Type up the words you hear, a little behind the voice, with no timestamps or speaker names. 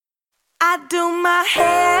I do my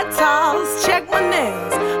hair toss, check my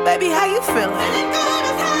nails. Baby, how you feeling?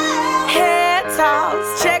 Hair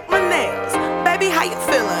toss, check my nails. Baby, how you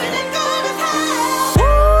feeling?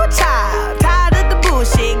 Woo, child, tired of the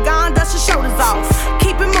bullshit. Gone, dust your shoulders off.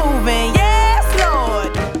 Keep it moving, yes,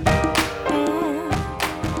 Lord.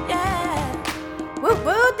 Yeah. Woo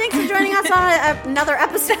woo! Thanks for joining us on another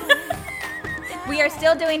episode. We are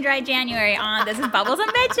still doing Dry January on This is Bubbles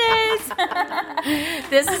and Bitches.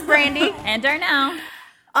 This is Brandi. And Darnell.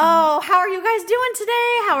 Oh, how are you guys doing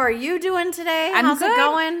today? How are you doing today? How's it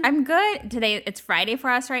going? I'm good. Today, it's Friday for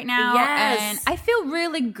us right now. Yes. And I feel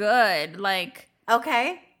really good.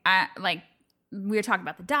 Okay. We were talking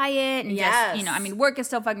about the diet and Yes. just, work is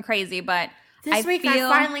still fucking crazy, but This week I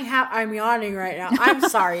finally have, I'm yawning right now. I'm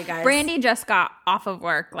sorry, guys. Brandi just got off of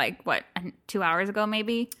work, 2 hours ago,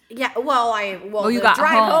 maybe? Yeah, you the got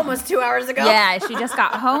drive home was 2 hours ago. Yeah, she just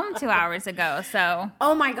got home 2 hours ago, so.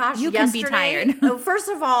 Oh my gosh, you can be tired. First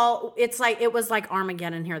of all, it was like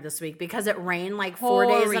Armageddon here this week because it rained 4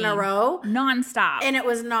 days in a row. Nonstop. And it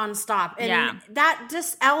was nonstop. And yeah. that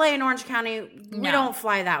just LA and Orange County, we don't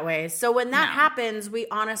fly that way. So when that happens, we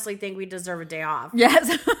honestly think we deserve a day off.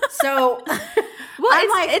 Yes. So well,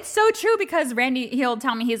 it's so true because Randy, he'll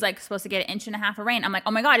tell me he's supposed to get 1.5 inches of rain. I'm like,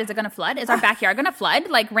 oh my God, is it going to flood? Is our backyard going to flood?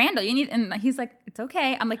 Randall, you need, and he's like, it's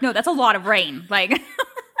okay. I'm like, no, that's a lot of rain. Get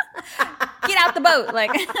out the boat.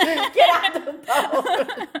 Get out the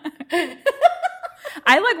boat.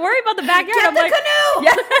 I worry about the backyard. Get I'm the like, canoe.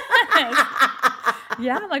 Yes.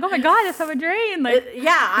 Yeah, I'm like, oh my God, it's so much rain. Is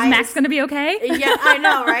Max going to be okay? Yeah, I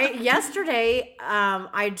know, right? Yesterday,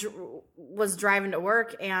 I was driving to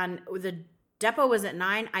work and the depot was at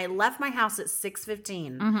 9. I left my house at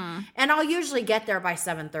 6:15. Mm-hmm. And I'll usually get there by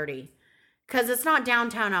 7:30 because it's not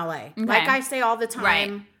downtown LA. Okay. Like I say all the time,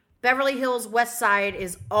 right. Beverly Hills West Side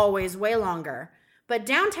is always way longer. But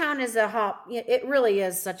downtown is a hop. It really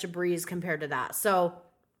is such a breeze compared to that. So,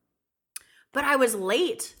 but I was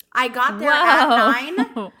late. I got there at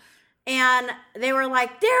 9. And they were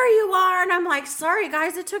like, there you are. And I'm like, sorry,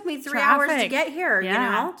 guys, it took me 3 hours to get here,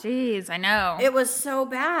 Yeah. Jeez, I know. It was so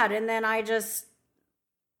bad. And then I just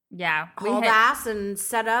hauled ass and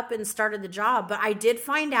set up and started the job. But I did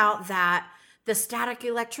find out that the static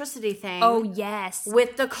electricity thing. Oh, yes.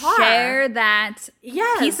 With the car. Share that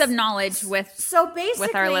piece of knowledge with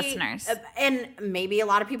our listeners. And maybe a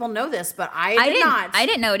lot of people know this, but I did not. I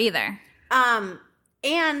didn't know it either.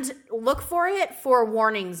 And look for it for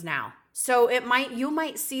warnings now. So you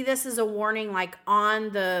might see this as a warning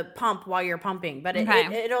on the pump while you're pumping, but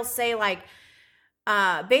it'll say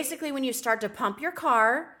basically when you start to pump your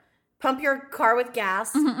car with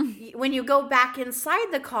gas, when you go back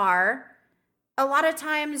inside the car, a lot of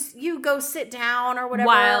times you go sit down or whatever,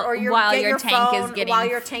 while your tank is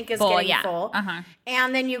getting full,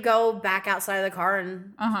 and then you go back outside of the car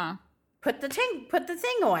and put the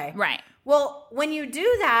thing away. Right. Well, when you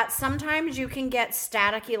do that, sometimes you can get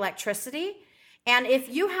static electricity. And if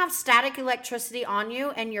you have static electricity on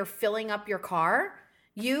you and you're filling up your car,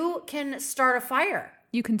 you can start a fire.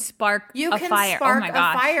 You can spark a fire. Spark a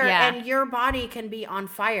fire and your body can be on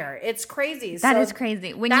fire. It's crazy. That is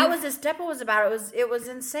crazy. This depot was about. It was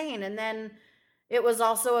insane. And then it was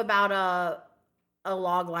also about a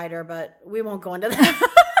log lighter, but we won't go into that.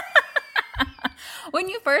 When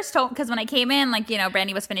you first told, because when I came in,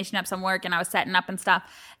 Brandi was finishing up some work and I was setting up and stuff,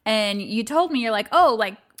 and you told me, you're like, don't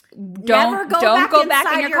go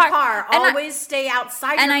back in your car. Always stay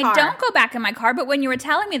outside your car. And I don't go back in my car, but when you were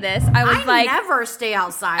telling me this, I never stay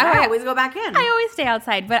outside. I always go back in. I always stay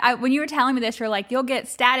outside. But when you were telling me this, you're like, you'll get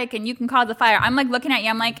static and you can cause a fire. I'm looking at you,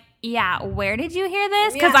 I'm like, yeah, where did you hear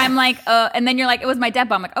this? Because I'm like, and then you're like, it was my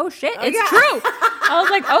depot. I'm like, oh shit, it's true. I was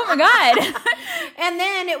like, oh my God. And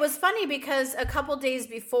then it was funny because a couple days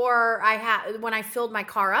before when I filled my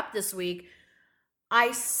car up this week,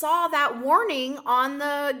 I saw that warning on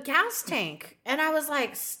the gas tank. And I was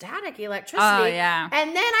like, static electricity. Oh, yeah.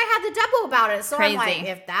 And then I had the depot about it. So Crazy. I'm like,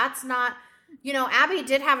 if that's not... Abby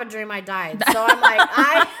did have a dream I died. So I'm like,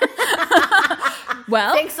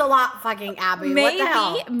 well, thanks a lot, fucking Abby. What the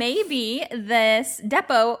hell? Maybe this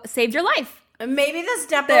depot saved your life. Maybe this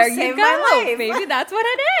depot saved my life. Maybe that's what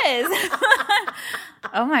it is.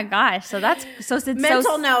 Oh my gosh. So that's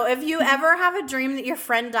mental note. If you ever have a dream that your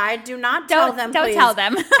friend died, do not tell them, please. Don't tell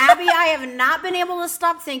them. Abby, I have not been able to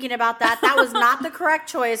stop thinking about that. That was not the correct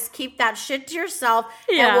choice. Keep that shit to yourself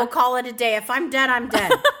and we'll call it a day. If I'm dead, I'm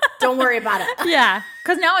dead. Don't worry about it. Yeah.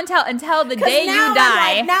 Because now until the day you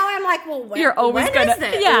die. I'm like, well, when, you're always when gonna, is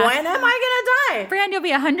it? Yeah. When am I going to die? Brandi will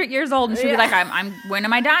be 100 years old and she'll be like, when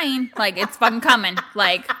am I dying? It's fucking coming.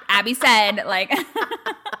 Abby said,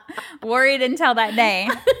 worried until that day.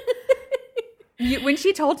 when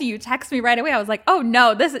she told you text me right away. I was like, oh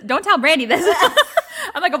no, don't tell Brandi this.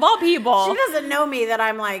 I'm like, of all people. She doesn't know me that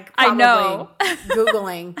I'm like probably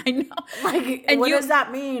Googling. I know. Like, and what does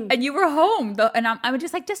that mean? And you were home, and I was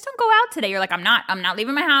just like, just don't go out today. You're like, I'm not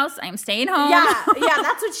leaving my house. I'm staying home. Yeah,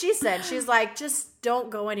 that's what she said. She's like, just don't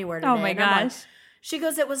go anywhere today. Oh my gosh. She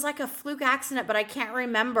goes, it was like a fluke accident, but I can't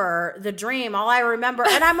remember the dream. All I remember,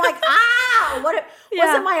 and I'm like, was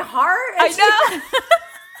it my heart? And I know.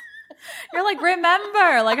 You're like,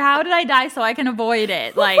 remember, like, how did I die so I can avoid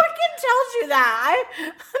it? Like, who fucking tells you that?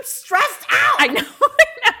 I'm stressed out. I know.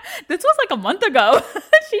 This was like a month ago.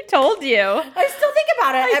 She told you. I still think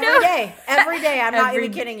about it every day. Every day. I'm not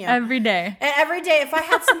even kidding you. Every day. And every day, if I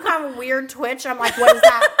had some kind of weird twitch, I'm like, what is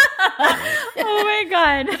that? Oh my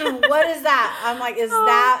God. What is that? I'm like, is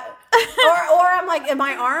that... Or I'm like, is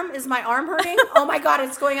my arm hurting? Oh my God,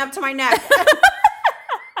 it's going up to my neck.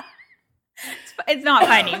 It's not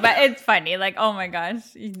funny, but it's funny. Like, oh my gosh.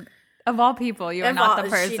 Of all people, you are not the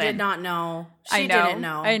person. She did not know. She didn't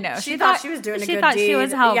know. I know. She thought she was doing a good deed. She thought she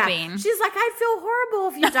was helping. Yeah. She's like, I'd feel horrible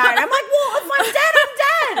if you died. I'm like, well, if I'm dead, I'm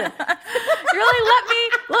dead. You're like,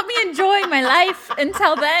 let me enjoy my life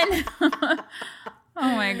until then.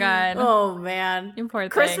 Oh my God. Oh man. You poor thing.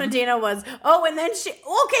 Chris Medina was, and then here's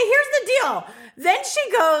the deal. Then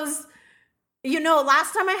she goes,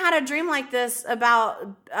 last time I had a dream like this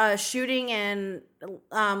about shooting in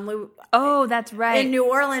that's right. in New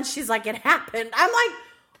Orleans. She's like, it happened. I'm like,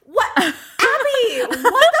 what? Abby, what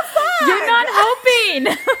the fuck? You're not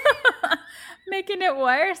helping. Making it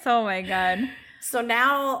worse. Oh my God. So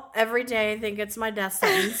now every day I think it's my death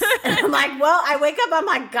sentence. And I'm like, well, I wake up, I'm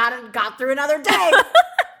like, got through another day.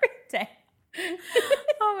 Every day.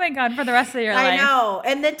 Oh my God, for the rest of your life. I know.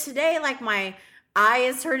 And then today, like, my eye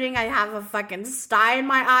is hurting. I have a fucking stye in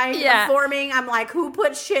my eye forming. I'm like, who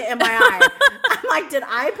put shit in my eye? I'm like, did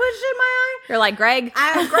I put shit in my eye? You're like, Greg,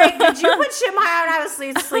 did you put shit in my eye when I was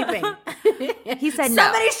sleeping? He said no.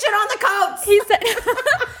 Somebody shit on the coats.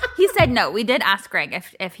 He said no. We did ask Greg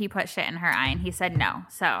if he put shit in her eye, and he said no.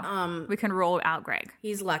 So we can rule out Greg.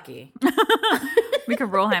 He's lucky. We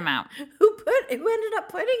can rule him out. Who ended up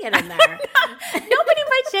putting it in there? Nobody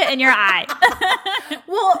put shit in your eye.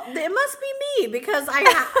 Well, it must be me because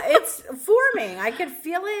it's forming. I could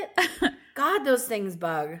feel it. God, those things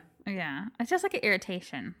bug. Yeah, it's just like an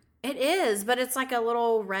irritation. It is, but it's like a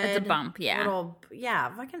little red. It's a bump, yeah.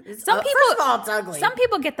 Fucking. First of all, it's ugly. Some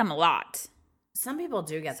people get them a lot. Some people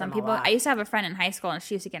do get them a lot. I used to have a friend in high school, and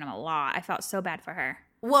she used to get them a lot. I felt so bad for her.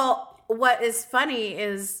 Well, what is funny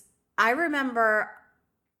is I remember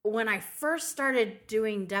when I first started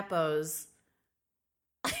doing depots,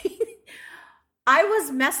 I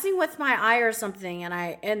was messing with my eye or something, and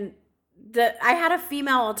I had a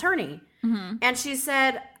female attorney, and she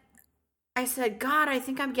said, I said, God, I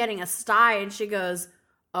think I'm getting a stye, and she goes,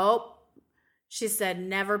 oh, she said,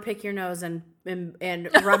 never pick your nose and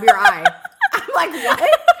rub your eye. I'm like, what?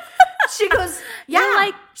 She goes,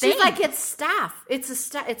 yeah. She's like, it's staph.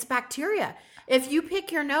 It's bacteria. If you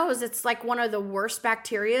pick your nose, it's like one of the worst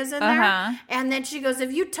bacterias in there. And then she goes,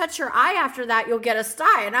 if you touch your eye after that, you'll get a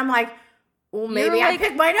stye. And I'm like, well, maybe I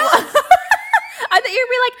picked my nose. I thought you'd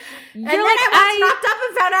be like, and then I was knocked up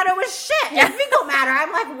and found out it was shit and fecal matter.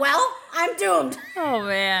 I'm like, well, I'm doomed. Oh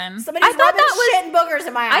man, somebody's rubbing shit and boogers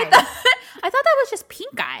in my eye. I thought that was just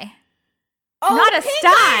pink eye. Oh, not a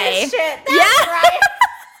stye. Shit. That's right.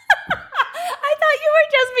 I thought you were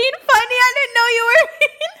just being funny. I didn't know you were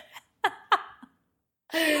being.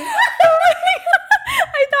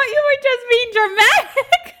 I thought you were just being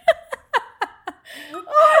dramatic. Oh,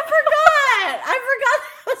 I forgot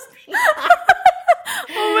that was pink eye.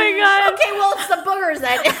 Oh my God. Okay, well, it's the boogers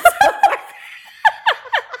then.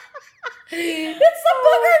 It's the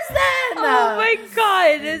boogers then. Oh my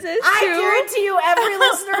God, this is I true. guarantee you every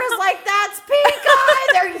listener is like, that's pink eye.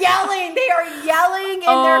 They're yelling. They are yelling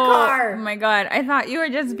in their car. Oh my God, I thought you were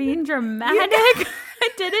just being dramatic. I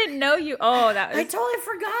didn't know you. Oh, that was... I totally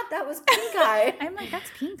forgot that was pink eye. I'm like, that's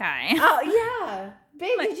pink eye. Oh, yeah.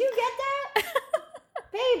 Babe, did you get that?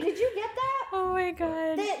 Babe, did you get that? Oh my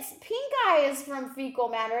God. Pink eye is from fecal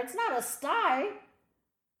matter. It's not a stye.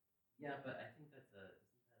 Yeah, but I think that's an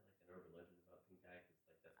urban legend about pink eye.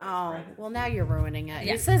 Oh, well, now you're ruining it.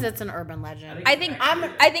 Yeah. He says it's an urban legend. I think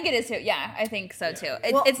it is too. Yeah, I think so too.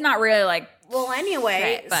 It's not really like. Well, anyway,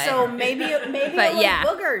 shit, but, so maybe it was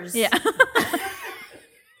boogers. Yeah.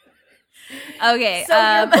 Okay. So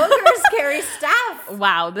your boogers carry staph.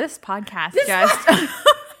 Wow, this podcast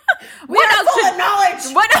We are full of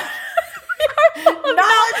knowledge.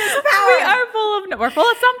 Knowledge is power. We're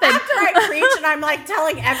full of something. After I preach and I'm like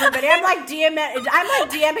telling everybody, I'm like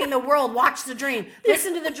DMing the world. Watch the dream.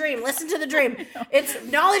 Listen to the dream. Listen to the dream. It's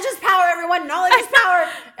knowledge is power, everyone. Knowledge is power.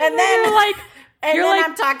 And then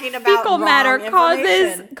I'm talking about fecal matter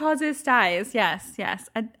causes styes. Yes.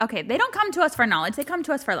 Okay, they don't come to us for knowledge. They come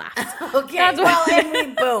to us for laughs. Okay. And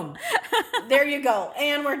we boom. There you go.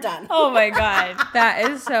 And we're done. Oh my God. That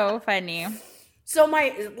is so funny. So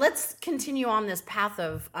let's continue on this path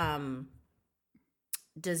of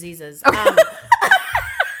diseases. Okay.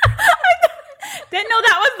 Didn't know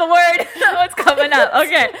that was the word that was coming up.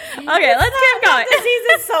 Okay, let's keep going.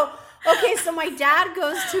 Diseases. So my dad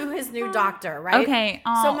goes to his new doctor, right? Okay.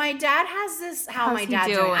 So my dad has this. How's my dad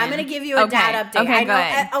doing? I'm going to give you a Okay. dad update. Okay, I know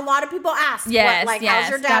good. a lot of people ask, Yes, how's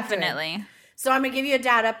your dad definitely. doing? So I'm going to give you a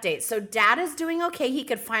dad update. So dad is doing okay. He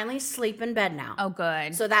could finally sleep in bed now. Oh,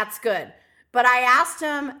 good. So that's good. But I asked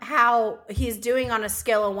him how he's doing on a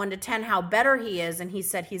scale of 1 to 10, how better he is, and he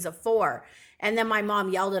said he's a 4. And then my mom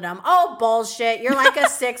yelled at him, "Oh, bullshit. You're like a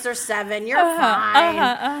 6 or 7. You're fine."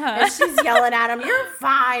 And she's yelling at him, "You're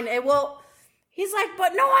fine." He's like,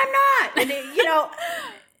 "But no, I'm not." And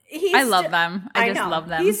I love them. I just love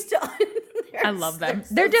them. He's still. I love them.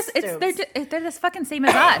 They're They're just fucking same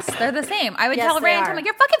as us. They're the same. I would Yes, tell they Randall, are. I'm like,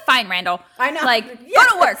 "You're fucking fine, Randall." I know. Like, Yes.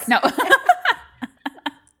 go to work. No.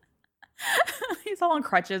 He's all on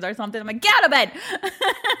crutches or something. I'm like, get out of bed.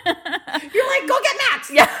 You're like, "Go get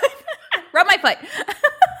Max." Yeah. Rub my foot.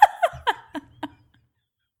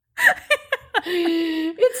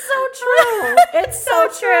 It's so true. It's so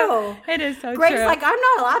true. It is so Greg's true. like, "I'm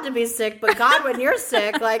not allowed to be sick, but God, when you're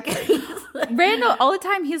sick, like." Randall, all the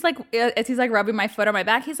time, he's like, as he's like rubbing my foot on my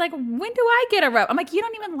back, he's like, "When do I get a rub?" I'm like, "You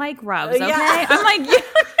don't even like rubs, okay?" Yeah. I'm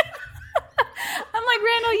like,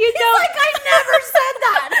 Randall, you don't. Like, I never said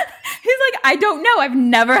that. He's like, "I don't know. I've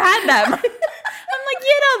never had them." I'm like,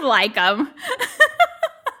 "You don't like them."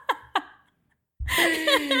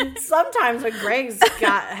 Sometimes when Greg's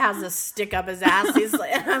has a stick up his ass, he's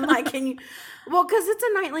like, and I'm like, "Can you?" Well, because it's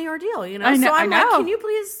a nightly ordeal, you know. I know, so I'm I know. like, "Can you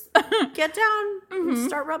please get down and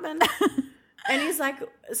start rubbing?" And he's like,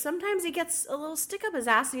 sometimes he gets a little stick up his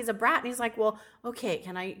ass, and he's a brat, and he's like, "Well, okay,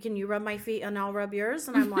 can you rub my feet and I'll rub yours?"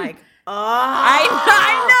 And I'm like, "Oh, I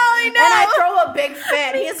know. And I throw a big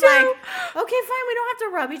fit. He's like, "Okay, fine, we don't have to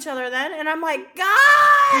rub each other then." And I'm like, "God,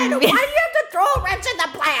 why do you have to throw a wrench in the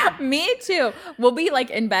plan?" Me too. We'll be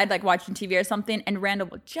like in bed, like watching TV or something, and Randall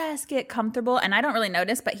will just get comfortable, and I don't really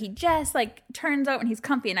notice, but he just like turns out and he's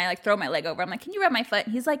comfy, and I like throw my leg over. I'm like, "Can you rub my foot?"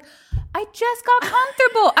 And he's like, "I just got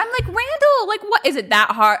comfortable." I'm like, "Randall, like what? Is it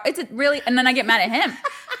that hard? Is it really?" And then I get mad at him.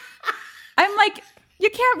 I'm like,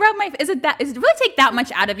 "You can't rub my. Is it really take that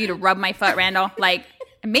much out of you to rub my foot, Randall? Like,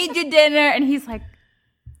 I made you dinner," and he's like,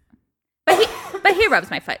 but he rubs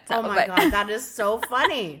my foot. So, Oh my God, that is so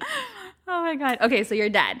funny. Oh my God. Okay, so your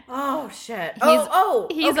dad. Oh shit.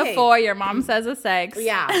 He's okay. a 4. Your mom says a 6.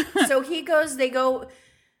 Yeah. So they go.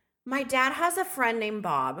 My dad has a friend named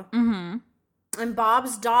Bob, and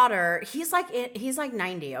Bob's daughter. He's like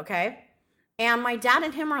 90. Okay. And my dad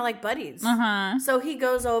and him are like buddies. So he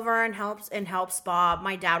goes over and helps Bob.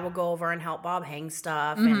 My dad will go over and help Bob hang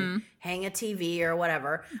stuff and hang a TV or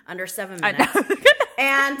whatever under 7 minutes.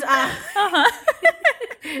 And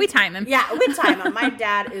we time him. Yeah, we time him. My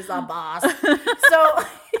dad is a boss. So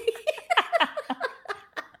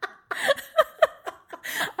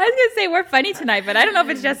I was gonna say we're funny tonight, but I don't know if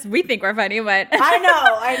it's just we think we're funny. But I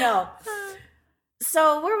know.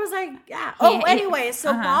 So where was I? Yeah. Oh, anyway,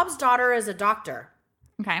 so Bob's daughter is a doctor.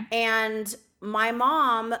 Okay. And my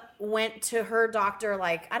mom went to her doctor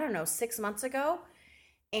like, I don't know, 6 months ago.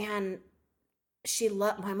 And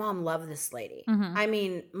my mom loved this lady. I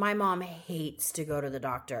mean, my mom hates to go to the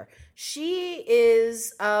doctor. She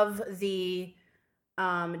is of the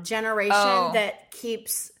generation that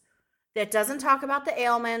doesn't talk about the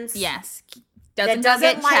ailments. Yes. Doesn't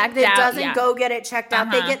go get it checked out.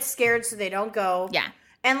 They get scared, so they don't go. Yeah.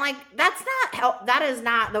 And like that is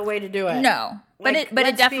not the way to do it. No. But it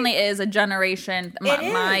definitely is a generation.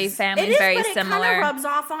 My family's very similar. It kind of rubs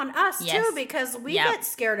off on us too, because we Yep. get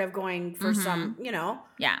scared of going for some,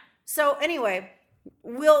 Yeah. So anyway,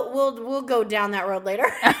 we'll go down that road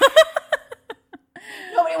later.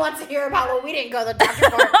 Nobody wants to hear about what we didn't go to the doctor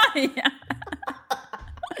for. Yeah.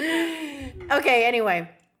 Okay. Anyway,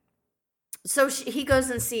 so he goes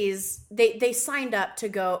and sees. They signed up to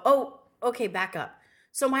go. Oh, okay. Back up.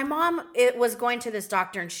 So my mom was going to this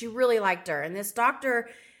doctor, and she really liked her. And this doctor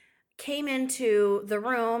came into the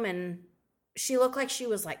room, and she looked like she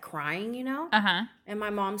was like crying, And my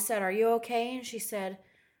mom said, "Are you okay?" And she said,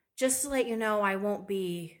 "Just to let you know, I won't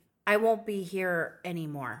be here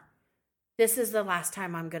anymore. this is the last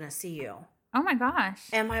time I'm going to see you. Oh my gosh.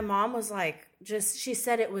 And my mom was like, she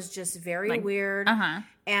said it was just very weird.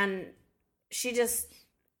 And she just,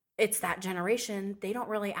 it's that generation. They don't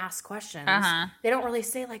really ask questions. They don't really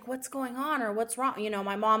say like, what's going on or what's wrong. You know,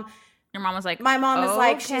 Your mom was like, my mom is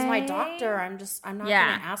like, she's my doctor. I'm not going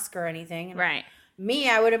to ask her anything. And right. Me,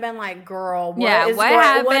 I would have been like, girl, what is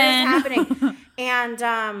happening?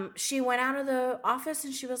 And she went out of the office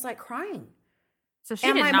and she was like crying. So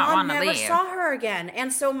she did not want to leave. And my mom never saw her again.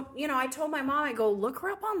 And so, you know, I told my mom, I go, look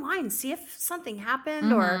her up online, see if something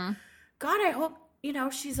happened or, God, I hope, you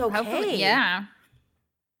know, she's okay. Hopefully, yeah.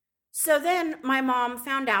 So then my mom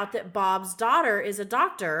found out that Bob's daughter is a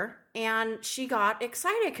doctor and she got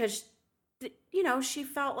excited because, you know, she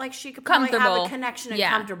felt like she could probably have a connection and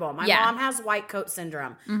comfortable. My mom has white coat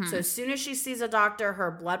syndrome. So as soon as she sees a doctor,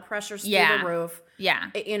 her blood pressure's through the roof.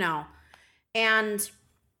 Yeah. You know, and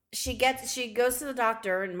she goes to the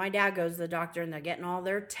doctor and my dad goes to the doctor and they're getting all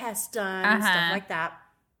their tests done and stuff like that.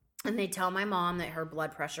 And they tell my mom that her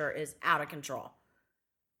blood pressure is out of control.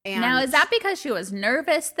 And now, is that because she was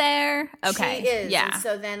nervous there? Okay. She is. Yeah. And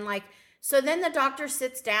so then the doctor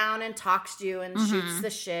sits down and talks to you and shoots the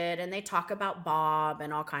shit and they talk about Bob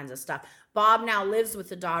and all kinds of stuff. Bob now lives with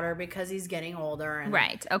the daughter because he's getting older. And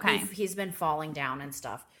right. Okay. He's been falling down and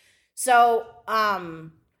stuff. So,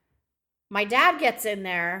 my dad gets in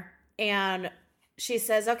there and she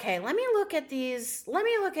says, okay, let me look at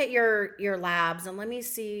your labs and let me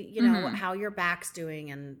see, you know, how your back's doing.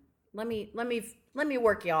 And let me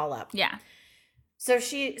work you all up. Yeah. So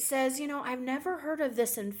she says, you know, I've never heard of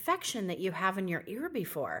this infection that you have in your ear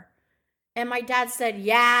before. And my dad said,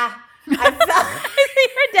 yeah, I felt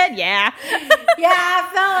your dad. Yeah. Yeah. I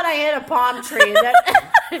felt I hit a palm tree.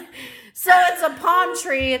 So it's a palm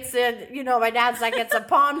tree. My dad's like, it's a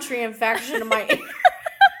palm tree infection in my ear.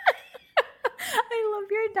 I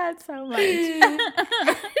love your dad so much.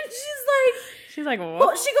 She's like, what?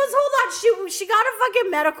 Well, she goes, hold on. She got a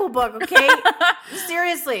fucking medical book, okay?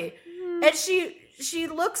 Seriously. And she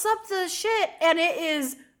looks up the shit and it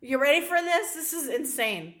is, you ready for this? This is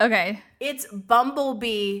insane. Okay. It's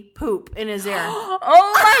bumblebee poop in his ear. Oh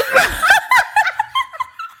my God.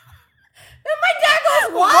 And my dad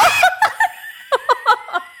goes, what?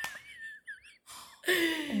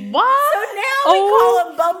 What? So now we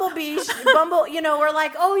call it bumblebee. We're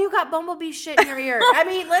like, oh, you got bumblebee shit in your ear. I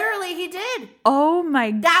mean, literally, he did. Oh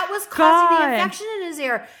my God. That was causing the infection in his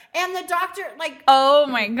ear. And the doctor, like... Oh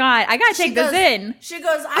my God. I gotta take this in. She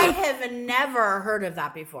goes, I have never heard of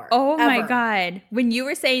that before. Oh my God. When you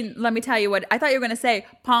were saying, let me tell you what, I thought you were gonna say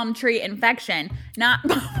palm tree infection, not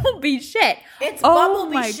bumblebee shit. It's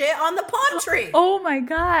bumblebee shit on the palm tree. Oh my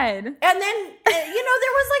God. And then,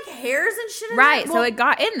 there was like hairs and shit in right, so it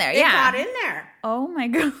got in there, It got in there. Oh my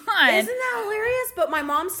God. Isn't that hilarious? But my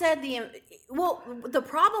mom said the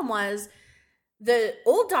problem was the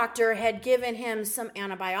old doctor had given him some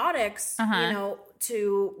antibiotics,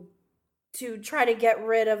 to try to get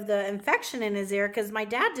rid of the infection in his ear because my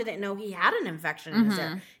dad didn't know he had an infection in his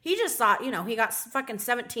ear. He just thought, he got fucking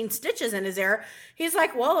 17 stitches in his ear. He's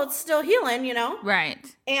like, well, it's still healing,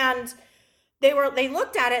 Right. And they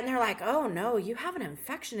looked at it and they're like, oh no, you have an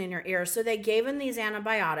infection in your ear. So they gave him these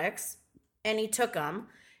antibiotics and he took them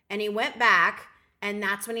and he went back. And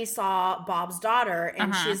that's when he saw Bob's daughter.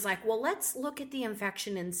 And she's like, well, let's look at the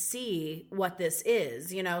infection and see what this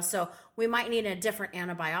is, so we might need a different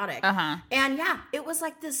antibiotic. And yeah, it was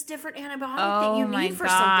like this different antibiotic that you need for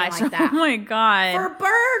something like that. Oh my God.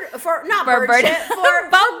 For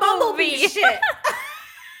bumblebee shit.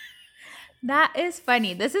 That is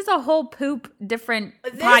funny. This is a whole poop different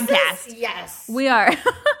podcast. Yes. We are.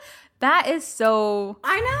 That is so.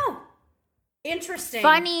 I know. Interesting.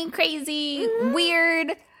 Funny, crazy,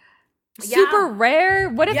 weird, super rare.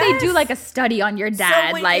 What if they do like a study on your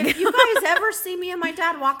dad? So if you guys ever see me and my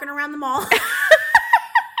dad walking around the mall,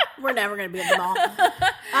 we're never going to be at the mall.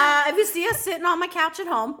 If you see us sitting on my couch at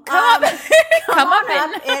home, come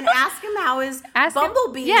up and ask him how his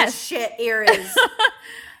bumblebee shit ear is.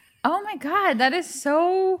 Oh my God, that is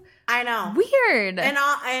so I know weird.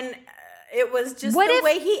 And it was just the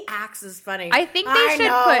way he acts is funny. I think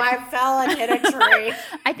I fell and hit a tree.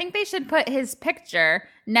 I think they should put his picture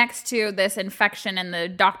next to this infection in the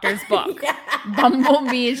doctor's book.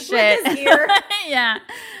 Bumblebee shit. With his ear. Yeah.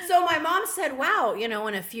 So my mom said, wow, in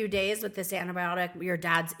a few days with this antibiotic, your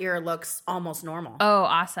dad's ear looks almost normal. Oh,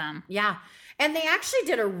 awesome. Yeah. And they actually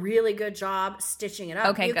did a really good job stitching it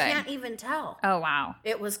up. Okay, you good. can't even tell. Oh, wow.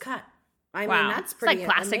 It was cut. I mean, that's it's pretty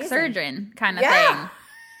like plastic amazing. surgeon kind of thing.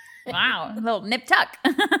 Wow, a little nip tuck.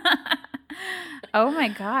 Oh my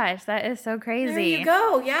gosh, that is so crazy. There you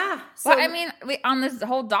go. Yeah. So I mean, on this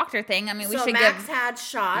whole doctor thing, I mean, we should Max had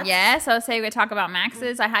shots. Yeah. So say we talk about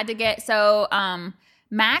Max's. I had to get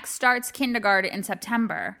Max starts kindergarten in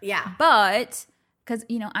September. Yeah. But because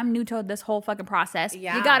I'm new to this whole fucking process.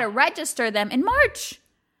 Yeah. You got to register them in March.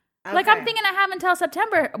 Okay. Like, I'm thinking I have until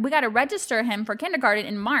September. We got to register him for kindergarten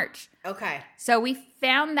in March. Okay. So we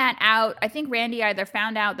found that out. I think Randy either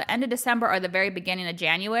found out the end of December or the very beginning of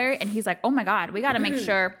January. And he's like, oh my God, we got to make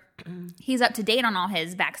sure he's up to date on all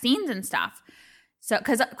his vaccines and stuff. So,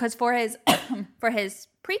 because for his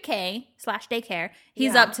pre-K / daycare,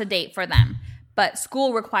 he's up to date for them. But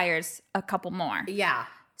school requires a couple more. Yeah.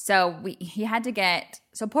 So he had to get,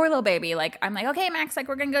 so poor little baby, like, I'm like, okay, Max, like,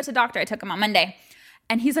 we're going to go to the doctor. I took him on Monday.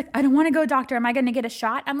 And he's like, I don't want to go, doctor. Am I going to get a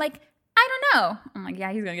shot? I'm like, I don't know. I'm like,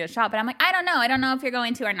 yeah, he's going to get a shot. But I'm like, I don't know. I don't know if you're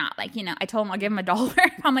going to or not. Like, I told him I'll give him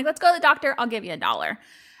 $1. I'm like, let's go to the doctor. I'll give you $1.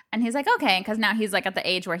 And he's like, okay. Because now he's like at the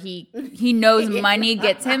age where he knows money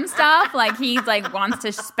gets him stuff. Like, he's like wants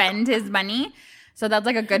to spend his money. So that's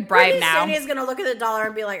like a good bribe now. He's going to look at the dollar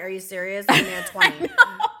and be like, are you serious? Give me a 20.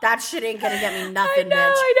 That shit ain't going to get me nothing, bitch.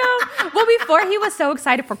 I know. Well, before he was so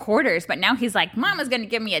excited for quarters, but now he's like, Mama's going to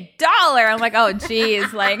give me $1. I'm like, oh,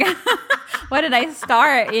 geez. Like, what did I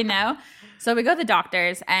start, So we go to the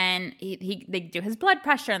doctors and they do his blood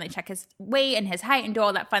pressure and they check his weight and his height and do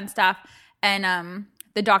all that fun stuff. And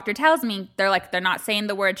the doctor tells me, they're not saying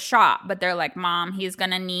the word shot, but they're like, Mom, he's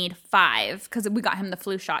going to need 5 because we got him the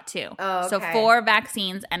flu shot too. Oh, okay. So 4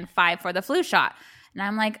 vaccines and 5 for the flu shot. And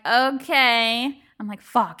I'm like, okay. I'm like,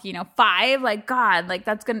 fuck, 5? Like, God, like,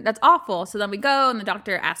 that's awful. So then we go and the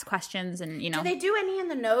doctor asks questions and, Do they do any in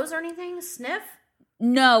the nose or anything? Sniff?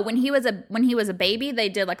 No, when he was a baby, they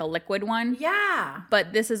did like a liquid one. Yeah.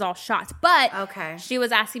 But this is all shots. But okay. She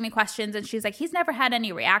was asking me questions and she's like, he's never had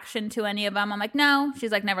any reaction to any of them. I'm like, no.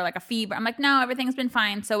 She's like, never like a fever. I'm like, no, everything's been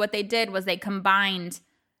fine. So what they did was they combined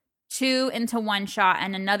 2 into 1 shot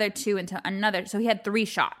and another 2 into another. So he had 3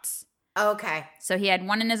 shots. Okay. So he had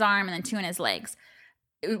 1 in his arm and then 2 in his legs.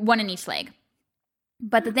 1 in each leg.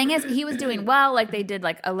 But the thing is, he was doing well. Like, they did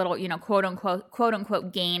like a little, quote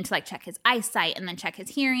unquote game to like check his eyesight and then check his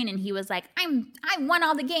hearing. And he was like, I won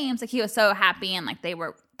all the games. Like, he was so happy. And like, they're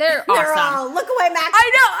awesome. All, look away, Max.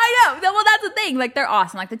 I know. Well, that's the thing. Like, they're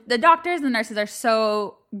awesome. Like, the doctors and the nurses are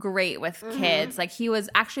so great with kids. Like, he was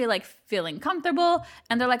actually like feeling comfortable.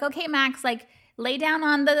 And they're like, okay, Max, like, lay down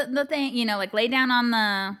on the thing, like lay down on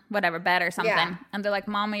the whatever bed or something. Yeah. And they're like,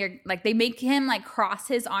 Mama, you're like, they make him like cross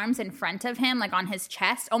his arms in front of him, like on his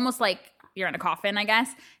chest, almost like you're in a coffin, I guess.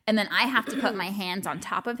 And then I have to put my hands on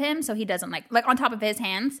top of him so he doesn't like on top of his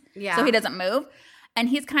hands. Yeah. So he doesn't move. And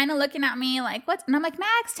he's kind of looking at me like, what? And I'm like,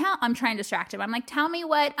 Max, I'm trying to distract him. I'm like, tell me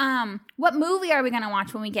what movie are we going to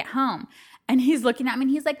watch when we get home? And he's looking at me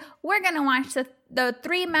and he's like, we're going to watch the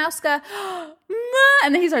Three Mouska.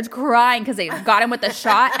 And then he starts crying because they got him with the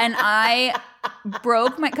shot. And I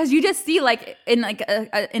broke because you just see like in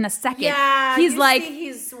a second. Yeah, he's like,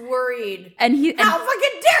 he's worried. And how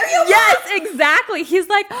fucking dare you? Yes, exactly. He's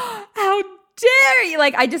like, how dare you?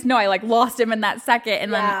 Like, I just know I like lost him in that second.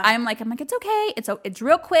 And then I'm like, it's okay. It's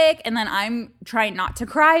real quick. And then I'm trying not to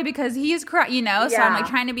cry because he's crying, So I'm like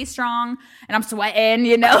trying to be strong and I'm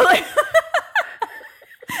sweating, like.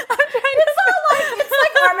 It's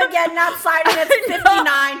like Armageddon outside and it's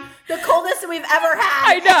 59, the coldest that we've ever had.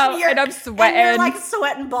 I know, and I'm sweating. And you're like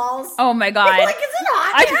sweating balls. Oh my God. You're like, is it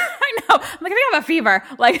hot here? I know. I'm like, I think I have a fever.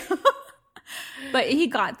 Like, but he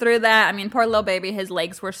got through that. I mean, poor little baby, his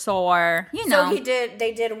legs were sore, So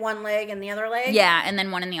they did 1 leg and the other leg? Yeah, and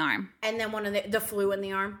then 1 in the arm. And then one of the flu in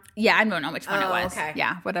the arm? Yeah, I don't know which one it was. Okay.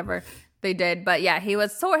 Yeah, whatever they did. But yeah, he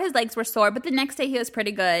was sore. His legs were sore. But the next day he was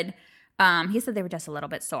pretty good. He said they were just a little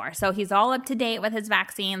bit sore. So he's all up to date with his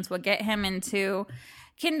vaccines. We'll get him into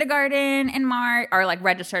kindergarten in March or like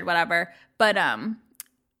registered, whatever. But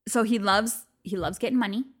so he loves getting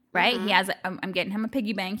money, right? Mm-hmm. He has I'm getting him a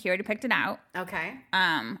piggy bank. He already picked it out. Okay.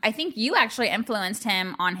 I think you actually influenced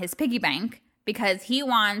him on his piggy bank because he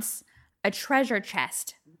wants a treasure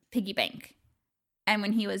chest piggy bank. And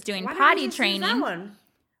when he was doing potty training, that one?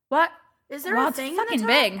 What? Is there a thing? It's fucking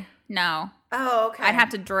big. No. Oh, okay. I'd have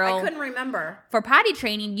to drill. I couldn't remember. For potty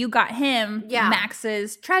training, you got him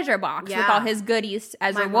Max's treasure box with all his goodies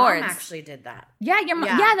as rewards. My mom actually did that. Yeah, your mom.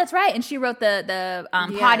 Yeah, that's right. And she wrote the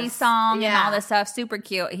potty song and all this stuff. Super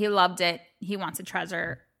cute. He loved it. He wants a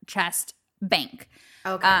treasure chest bank.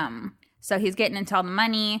 Okay. So he's getting into all the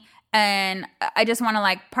money. And I just want to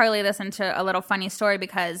like parlay this into a little funny story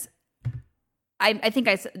because I think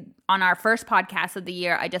on our first podcast of the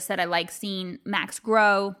year, I just said I like seeing Max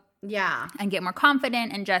grow. Yeah. And get more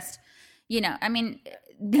confident and just, I mean,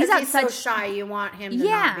 he's so shy. You want him to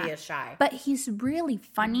not be as shy. But he's really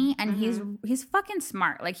funny, and he's fucking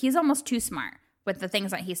smart. Like, he's almost too smart with the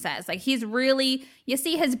things that he says. Like, he's really, you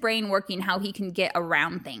see his brain working, how he can get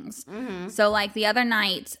around things. Mm-hmm. So, like, the other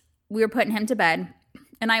night, we were putting him to bed,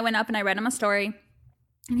 and I went up and I read him a story,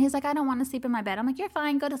 and he's like, I don't want to sleep in my bed. I'm like, you're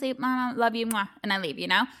fine. Go to sleep. Mama, love you. Mwah. And I leave, you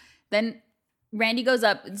know? Then Randy goes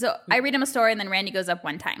up. So I read him a story, and then Randy goes up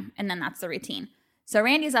one time, and then that's the routine. So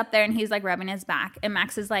Randy's up there, and he's, like, rubbing his back, and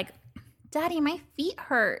Max is like, Daddy, my feet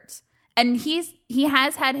hurt. And he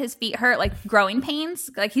has had his feet hurt, like, growing pains.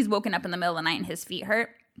 Like, he's woken up in the middle of the night, and his feet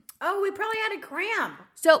hurt. Oh, we probably had a cramp.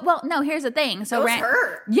 So, well, no, here's the thing. So Those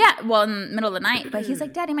hurt. Yeah, well, in the middle of the night. But he's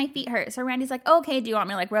like, Daddy, my feet hurt. So Randy's like, okay, do you want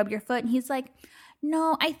me to, like, rub your foot? And he's like,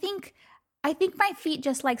 no, I think my feet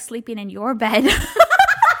just like sleeping in your bed.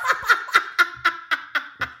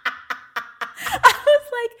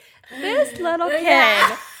 This little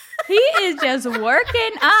kid, he is just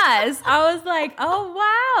working us. I was like, oh,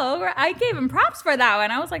 wow. I gave him props for that one.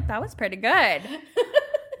 I was like, that was pretty good.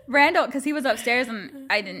 Randall, because he was upstairs and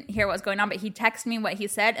I didn't hear what was going on, but he texted me what he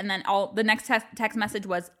said, and then the next text message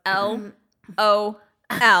was LOL.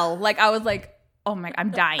 Like, I was like, oh my,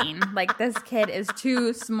 I'm dying. Like, this kid is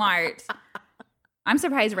too smart. I'm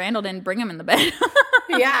surprised Randall didn't bring him in the bed.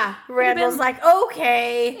 Yeah, Randall's like,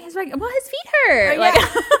 okay. He's like, well, his feet hurt. Yeah. Like,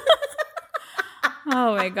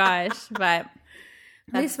 oh my gosh. But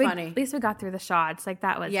that's funny. At least we got through the shots. Like,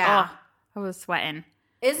 that was, I was sweating.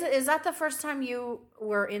 Is that the first time you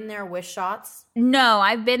were in there with shots? No,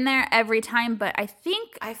 I've been there every time, but I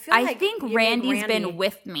think Randy's been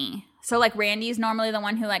with me. So, like, Randy's normally the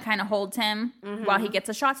one who, like, kind of holds him while he gets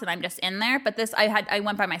the shots, and I'm just in there. But this, I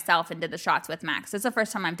went by myself and did the shots with Max. It's the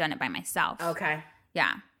first time I've done it by myself. Okay.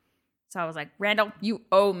 Yeah. So I was like, Randall, you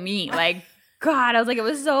owe me. Like, God, I was like, it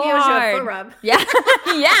was so he hard. You a foot rub. Yeah.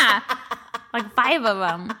 Yeah. Like 5 of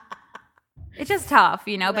them. It's just tough,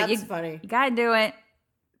 you know. But That's funny. You got to do it.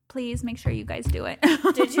 Please make sure you guys do it.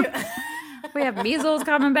 Did you? We have measles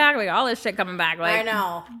coming back. We got all this shit coming back. Like, I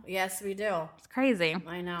know. Yes, we do. It's crazy.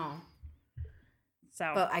 I know.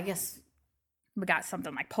 So, but I guess we got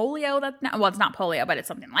something like polio that's now, well, it's not polio, but it's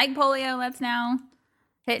something like polio that's now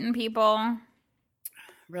hitting people.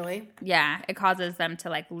 Really? Yeah, it causes them to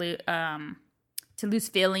like lose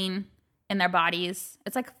feeling in their bodies.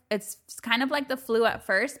 It's kind of like the flu at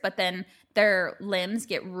first, but then their limbs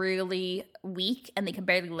get really weak and they can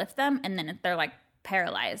barely lift them, and then they're like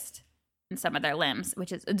paralyzed in some of their limbs,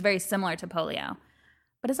 it's very similar to polio.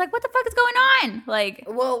 But it's like, what the fuck is going on? Like,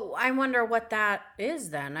 well, I wonder what that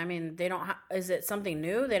is then. I mean, they don't is it something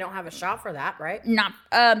new? They don't have a shot for that, right? Not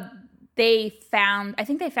I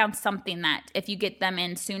think they found something that if you get them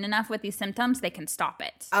in soon enough with these symptoms, they can stop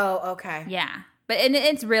it. Oh, okay. Yeah. But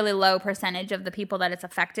it's really low percentage of the people that it's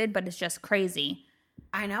affected, but it's just crazy.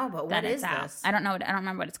 I know, but what is this? I don't know. I don't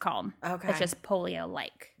remember what it's called. Okay. It's just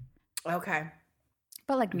polio-like. Okay.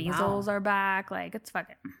 But like measles are back. Like, it's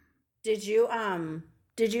fucking. Did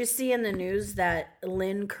you see in the news that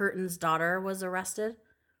Lynn Curtin's daughter was arrested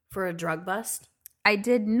for a drug bust? I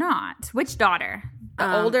did not. Which daughter?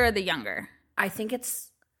 The older or the younger? I think it's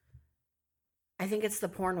the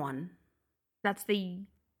porn one. That's the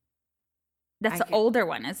older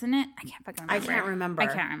one, isn't it? I can't fucking remember. I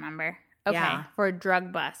can't remember. Okay. Yeah. For a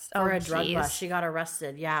drug bust. For a drug bust. She got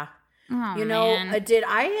arrested. Yeah. Oh, you know, did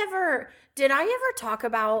I ever talk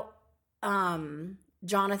about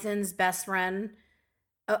Jonathan's best friend?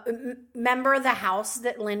 Remember the house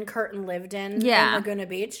that Lynn Curtin lived in Laguna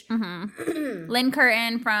Beach? Mm-hmm. Lynn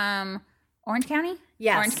Curtin from Orange County?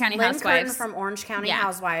 Yes. Orange County Lynn Housewives. Curtin from Orange County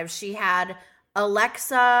Housewives. She had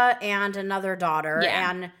Alexa and another daughter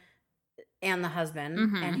and the husband.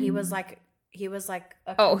 Mm-hmm. And he was like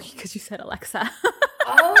because you said Alexa.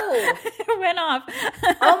 Oh. It went off.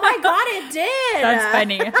 Oh my God, it did. That's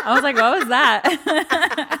funny. I was like, what was that?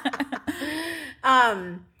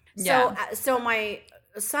 So my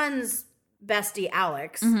son's bestie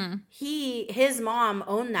Alex, mm-hmm. his mom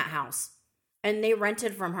owned that house and they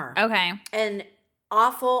rented from her. Okay. And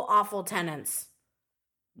awful tenants.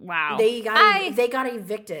 Wow. They got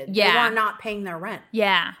evicted. Yeah. They were not paying their rent.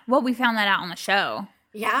 Yeah. Well, we found that out on the show.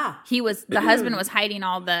 Yeah. The husband was hiding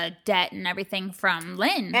all the debt and everything from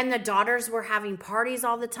Lynn. And the daughters were having parties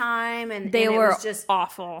all the time. And they were it was just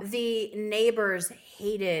awful. The neighbors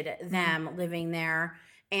hated them living there.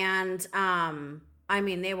 And, I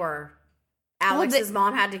mean, Alex's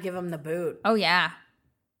mom had to give him the boot. Oh, yeah.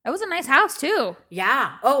 It was a nice house, too.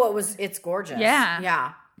 Yeah. Oh, it's gorgeous. Yeah.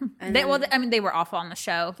 Yeah. They were awful on the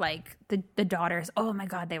show. Like, the daughters, oh, my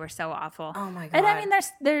God, they were so awful. Oh, my God. And, I mean,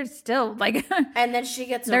 they're still, like... And then she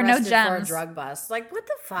gets arrested for a drug bust. Like, what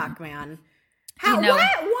the fuck, man?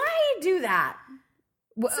 Why do that?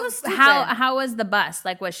 So stupid. How was the bus?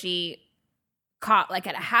 Like, was she caught like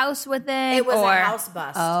at a house with it? It was a house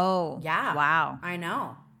bus. Oh, yeah. Wow. I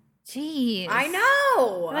know. Jeez. I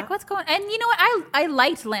know. Like, what's going? And you know what? I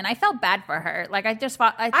liked Lynn. I felt bad for her. Like, I just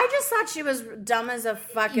thought she was dumb as a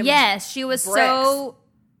fucking. Yes, she was bricks. so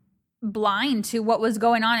blind to what was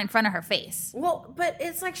going on in front of her face. Well, but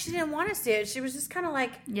it's like she didn't want to see it. She was just kind of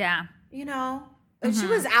like, yeah, you know. And she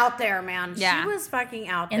was out there, man. Yeah. She was fucking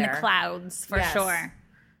out there. In the clouds, for sure.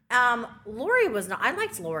 Lori was not. I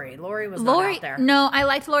liked Lori. Lori was not out there. No, I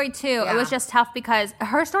liked Lori too. Yeah. It was just tough because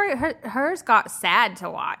her story, hers got sad to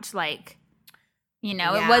watch. Like, you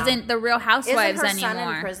know, it wasn't the Real Housewives Isn't her anymore.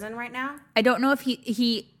 son in prison right now? I don't know if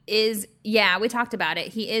he is. Yeah, we talked about it.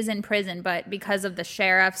 He is in prison, but because of the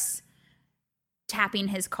sheriff's tapping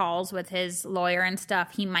his calls with his lawyer and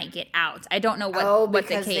stuff, he might get out. I don't know what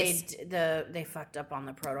the case. They fucked up on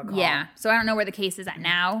the protocol. Yeah, so I don't know where the case is at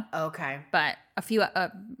now. Okay, but a few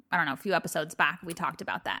episodes back we talked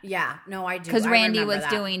about that. Yeah, no, I do, because Randy was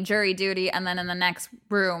doing jury duty, and then in the next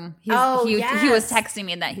room, he was texting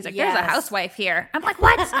me that he's like, "There's a housewife here." I'm like,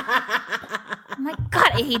 "What?" I'm like,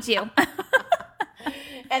 "God, I hate you."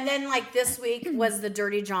 And then like this week was the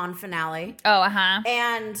Dirty John finale. Oh,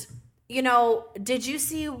 and. You know, did you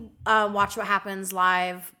see Watch What Happens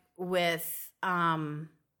live with the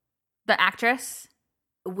actress?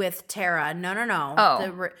 With Tara? No.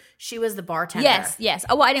 Oh. She was the bartender. Yes.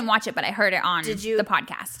 Oh, well, I didn't watch it, but I heard it on the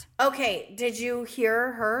podcast. Okay. Did you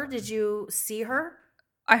hear her? Did you see her?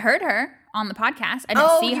 I heard her on the podcast. I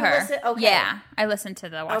didn't see her. Okay. Yeah, I listened to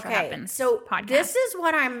the Watch What Happens podcast. This is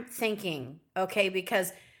what I'm thinking, okay,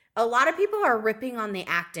 because a lot of people are ripping on the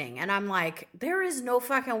acting, and I'm like, there is no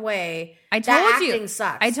fucking way acting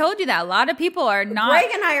sucks. I told you that. A lot of people are not.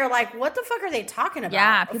 Greg and I are like, what the fuck are they talking about?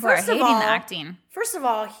 Yeah, people are hating the acting. First of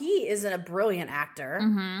all, he is a brilliant actor.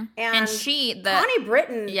 Mm-hmm. And Connie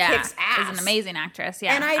Britton kicks ass. Is an amazing actress.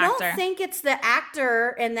 Yeah, and I don't think it's the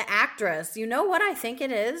actor and the actress. You know what I think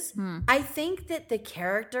it is? I think that the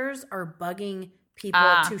characters are bugging people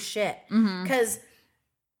to shit. Because...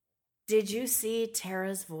 Did you see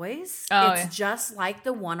Tara's voice? It's just like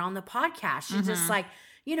the one on the podcast. She's just like,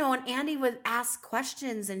 you know, and Andy would ask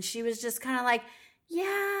questions and she was just kind of like,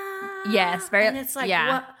 yeah. Yes, very. And it's like,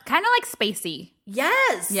 what? Kind of like spacey.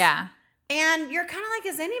 Yes. Yeah. And you're kind of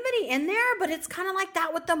like, is anybody in there? But it's kind of like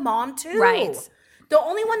that with the mom too. Right. The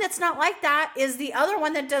only one that's not like that is the other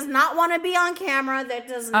one that does not want to be on camera, that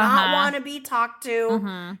does not want to be talked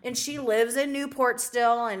to. And she lives in Newport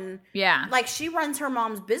still. And like she runs her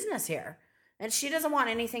mom's business here. And she doesn't want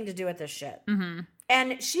anything to do with this shit.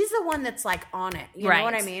 And she's the one that's like on it. You know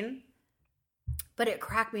what I mean? But it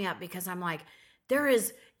cracked me up because I'm like,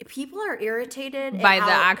 people are irritated by the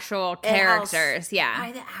actual characters.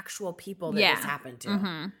 By the actual people that this happened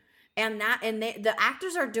to. And the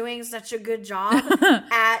actors are doing such a good job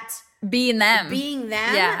at being them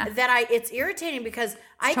that it's irritating because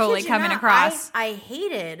I totally coming across. I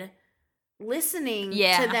hated listening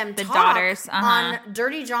to them the talk daughters on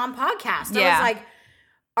Dirty John podcast. I was like,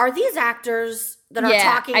 are these actors that are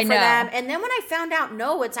talking for them? And then when I found out,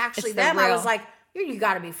 no, it's actually them. I was like, you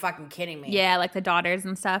got to be fucking kidding me. Yeah, like the daughters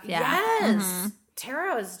and stuff. Yeah. Yes.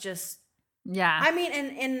 Tara is just. Yeah. I mean,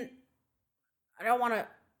 and I don't want to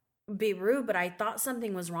be rude, but I thought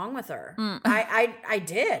something was wrong with her. I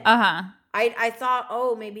did. I thought,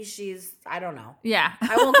 oh, maybe she's, I don't know. Yeah.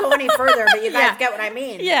 I won't go any further, but you guys get what I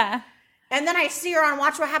mean. Yeah. And then I see her on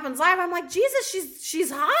Watch What Happens Live. I'm like, Jesus,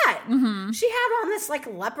 she's hot. She had on this like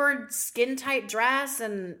leopard skin tight dress,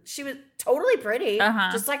 and she was totally pretty,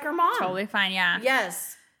 just like her mom. Totally fine. Yeah.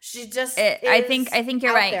 Yes. She just. I think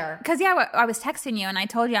you're right. Because I was texting you and I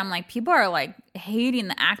told you, I'm like, people are like hating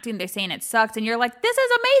the acting. They're saying it sucks, and you're like, this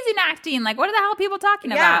is amazing acting. Like, what are the hell are people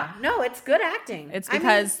talking about? No, it's good acting. It's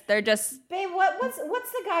because they're just. Babe, what's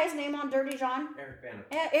the guy's name on Dirty John? Eric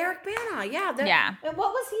Bana. Eric Bana. Yeah. Yeah. And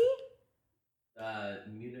what was he?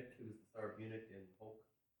 Munich. He was the star of Munich in Polk.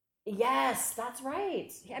 Yes, that's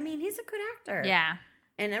right. I mean, he's a good actor. Yeah.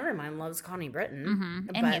 And everyone loves Connie Britton.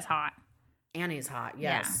 And he's hot. And he's hot,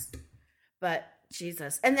 yes. Yeah. But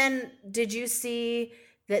Jesus. And then did you see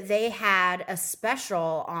that they had a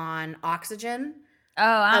special on Oxygen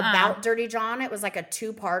about Dirty John? It was like a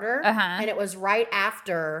 2-parter. And it was right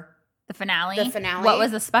after the finale. What was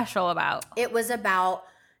the special about? It was about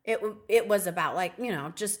like, you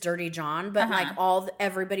know, just Dirty John, but like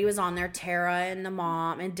everybody was on there. Tara and the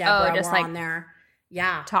mom and Deborah were on there.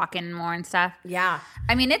 Yeah. Talking more and stuff. Yeah.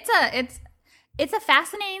 I mean, it's a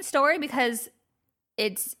fascinating story because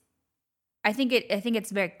I think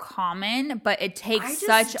it's very common, but it takes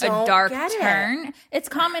such a dark turn. It's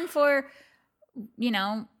common for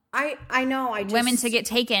I know. Women to get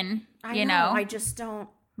taken, I just don't.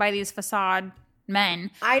 By these facade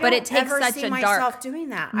men. I don't but it takes ever such see a myself dark. doing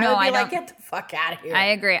that. No, I would be I like, don't. get the fuck out of here. I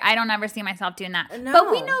agree. I don't ever see myself doing that. No.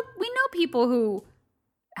 But we know people who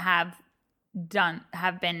have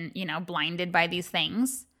been, blinded by these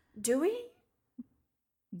things. Do we?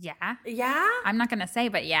 Yeah. Yeah? I'm not going to say,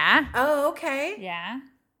 but yeah. Oh, okay. Yeah.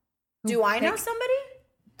 Do I know somebody?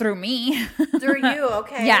 Through me. Through you,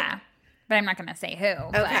 okay. Yeah. But I'm not going to say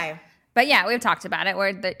who. Okay. But yeah, we've talked about it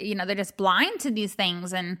where, they're just blind to these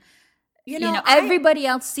things and, everybody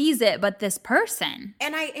else sees it but this person.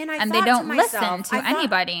 And they don't listen to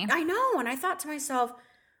anybody. I know. And I thought to myself,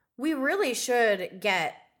 we really should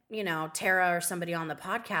get, Tara or somebody on the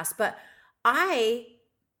podcast. But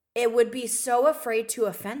it would be so afraid to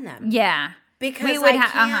offend them. Yeah. Because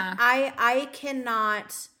I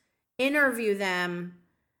cannot interview them.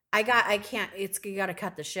 You got to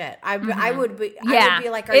cut the shit. I would be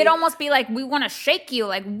like, it'd almost be like, we want to shake you.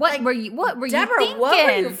 Like, what were you thinking? What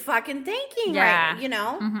were you fucking thinking? Yeah.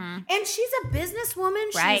 Right. And she's a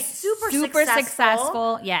businesswoman. Right. She's super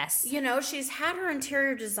successful. Yes. She's had her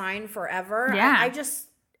interior design forever. Yeah.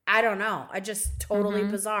 I don't know. I just totally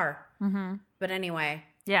bizarre. Mm-hmm. But anyway.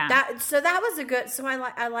 Yeah. That was a good. So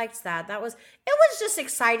I liked that. It was just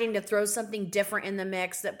exciting to throw something different in the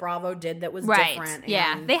mix that Bravo did that was different.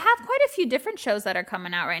 Yeah. They have quite a few different shows that are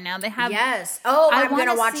coming out right now. They have. Yes. Oh, I'm going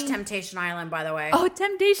to watch Temptation Island, by the way. Oh,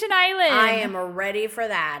 Temptation Island. I am ready for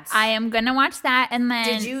that. I am going to watch that. And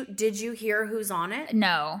then. Did you hear who's on it?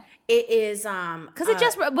 No. It is because it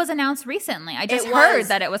just was announced recently. I just heard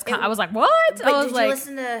that it was. I was like, what? But did you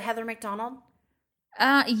listen to Heather McDonald?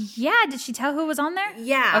 Yeah. Did she tell who was on there?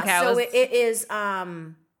 Yeah. Okay. So it is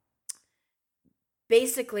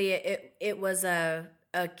basically it was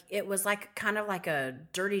it was like kind of like a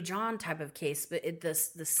Dirty John type of case, but the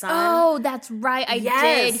son. Oh, that's right. I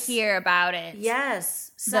did hear about it.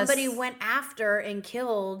 Yes. Somebody went after and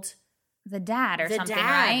killed the dad or something,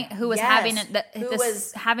 right? Who was having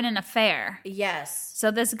having an affair. Yes.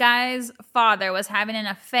 So this guy's father was having an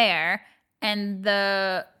affair, and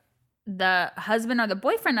the husband or the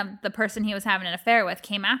boyfriend of the person he was having an affair with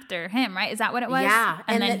came after him, right? Is that what it was? Yeah.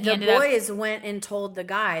 And then the boys went and told the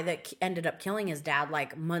guy that ended up killing his dad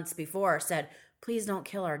like months before, said, please don't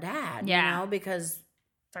kill our dad. Yeah. Because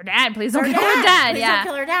it's our dad. Please don't kill our dad. Please don't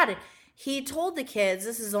kill our dad. And he told the kids,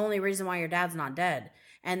 this is the only reason why your dad's not dead.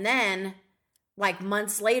 And then like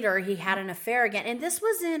months later, he had an affair again. And this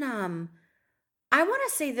was in, I want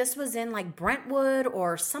to say this was in like Brentwood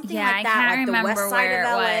or something like that, like the west side of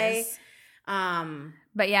LA.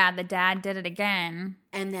 But yeah, the dad did it again.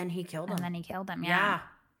 And then he killed him. Yeah.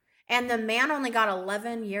 And the man only got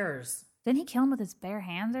 11 years. Didn't he kill him with his bare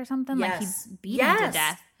hands or something? Yes. Like he beat him to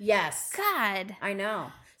death. Yes. God. I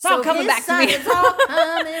know. It's all coming back to me. It's all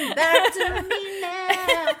coming back to me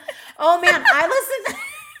now. Oh man, I listened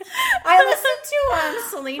to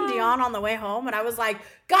Celine Dion on the way home, and I was like,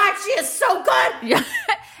 God, she is so good. Yeah.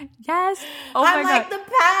 Yes. Oh I'm my like God. the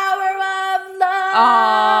power of love.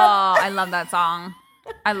 Oh, I love that song.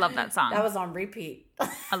 That was on repeat.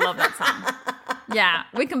 I love that song. Yeah,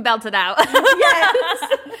 we can belt it out. Yes.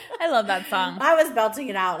 I love that song. I was belting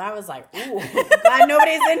it out, and I was like, ooh, glad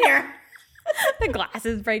nobody's in here. The glass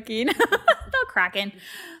is breaking. They're cracking.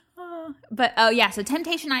 But so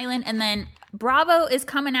Temptation Island, and then Bravo is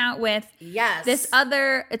coming out with this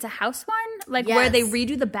other, it's a house one, where they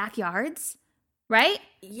redo the backyards, right?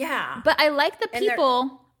 Yeah. But I like the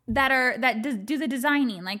people that do the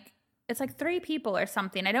designing. Like, it's like 3 people or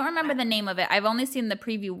something. I don't remember the name of it. I've only seen the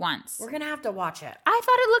preview once. We're going to have to watch it. I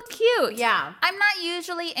thought it looked cute. Yeah. I'm not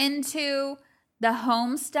usually into the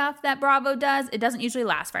home stuff that Bravo does. It doesn't usually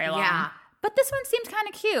last very long. Yeah. But this one seems kind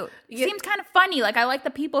of cute. Seems kind of funny. Like, I like the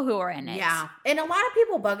people who are in it. Yeah. And a lot of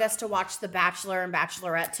people bug us to watch The Bachelor and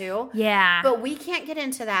Bachelorette too. Yeah. But we can't get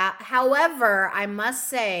into that. However, I must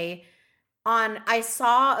say, I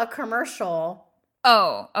saw a commercial.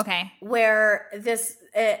 Oh, okay. Where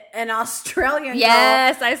an Australian girl.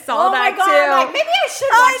 Yes, I saw that too. I'm like, maybe I should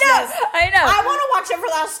watch this. I know. I want to watch it for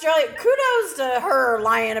the Australian. Kudos to her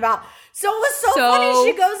lying about. So it was so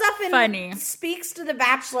funny. She goes up and speaks to the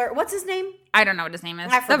Bachelor. What's his name? I don't know what his name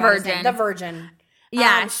is. I forgot his name. The Virgin.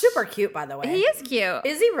 Yeah. Super cute, by the way. He is cute.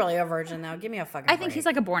 Is he really a virgin, though? Give me a fucking break. I think he's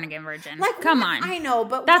like a born-again virgin. Like, come on. I know,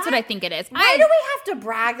 but that's what I think it is. Why do we have to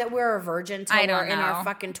brag that we're a virgin till we're in our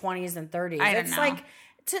fucking 20s and 30s? I don't know. Like,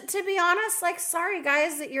 to be honest, like, sorry,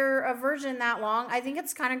 guys, that you're a virgin that long. I think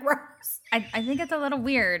it's kind of gross. I think it's a little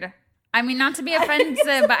weird. I mean, not to be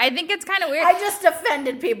offensive, but I think it's kind of weird. I just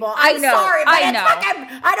offended people. I know, sorry, but I know.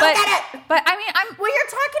 I don't get it. But I mean, Well, you're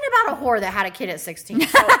talking about a whore that had a kid at 16. So,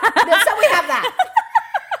 so we have that.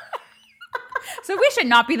 So we should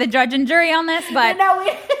not be the judge and jury on this, but No,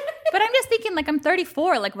 but I'm just thinking, like, I'm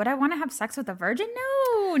 34. Like, would I want to have sex with a virgin?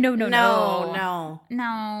 No.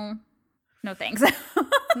 No, thanks.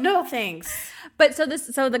 No, thanks. But so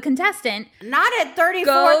the contestant, Not at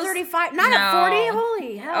 34, 35, not at 40.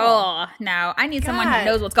 Holy hell. oh no, I need someone who God.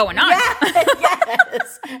 knows what's going on. Yes.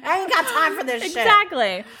 I ain't got time for this shit.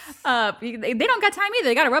 Exactly. They don't got time either.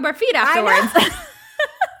 They got to rub our feet afterwards.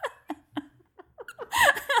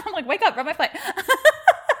 I'm like, wake up, rub my foot.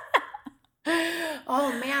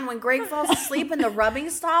 Oh man, when Greg falls asleep and the rubbing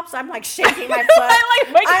stops, I'm like shaking my foot. I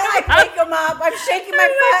wake him up. I'm shaking my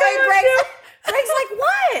foot. And Greg's like,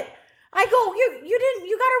 what? I go,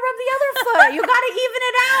 you gotta rub the other foot. You gotta even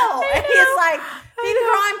it out. And he's like, baby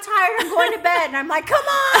girl, I'm tired. I'm going to bed. And I'm like, come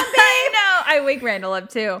on, babe. I know. I wake Randall up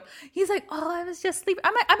too. He's like, oh, I was just sleeping.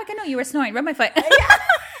 I'm like, no, you were snoring. Rub my foot. Yeah.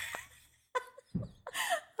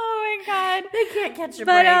 Oh my God. They can't catch a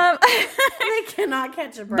break. They cannot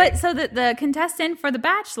catch a break. But so the contestant for The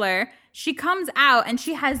Bachelor, she comes out and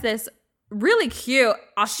she has this really cute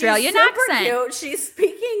Australian accent. Cute. She's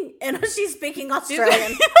speaking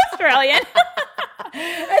Australian. Australian. And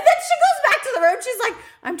then she goes back to the room. She's like,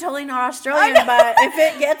 I'm totally not Australian, but if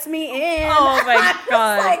it gets me in. Oh my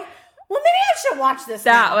God. Like, well, maybe I should watch this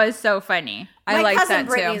That now. was so funny. I like that too. My cousin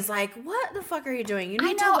Brittany's like, what the fuck are you doing? You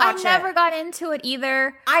need to watch it. I never got into it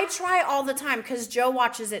either. I try all the time because Joe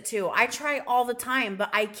watches it too. I try all the time, but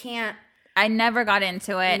I can't. I never got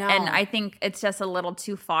into it. No. And I think it's just a little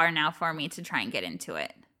too far now for me to try and get into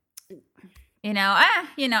it. I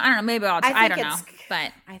don't know. Maybe I don't know.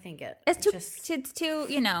 But I think it's too,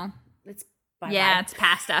 It's bye-bye. Yeah, it's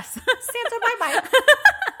past us. Santa, bye-bye.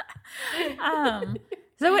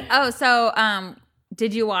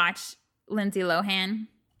 Did you watch Lindsay Lohan?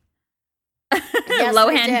 Yes,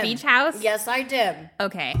 Lohan Beach House? Yes, I did.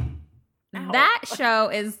 Okay. Ow. That show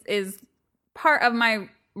is part of my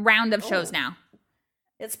roundup shows now.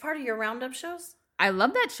 It's part of your roundup shows? I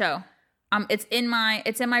love that show. It's in my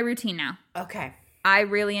routine now. Okay. I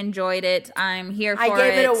really enjoyed it. I'm here for it. I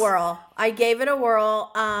gave it a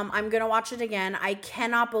whirl. I'm going to watch it again. I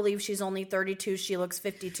cannot believe she's only 32. She looks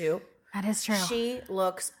 52. That is true. She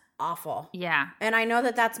looks awful. Yeah. And I know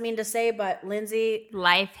that that's mean to say, but Lindsay.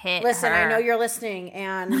 Life hit Listen, her. I know you're listening.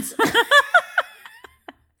 And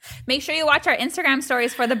make sure you watch our Instagram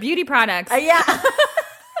stories for the beauty products. Yeah.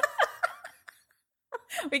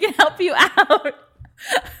 We can help you out.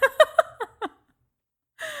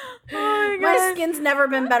 Oh my skin's never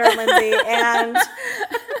been better, Lindsay, and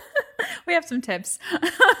we have some tips.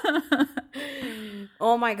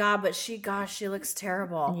 Oh my God, but she looks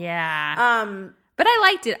terrible. Yeah. But I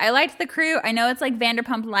liked it. I liked the crew. I know it's like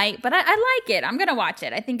Vanderpump Light, but I like it. I'm gonna watch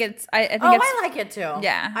it. I think it's. I like it too.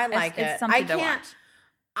 Yeah, I like it. It's something to watch.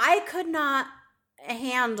 I could not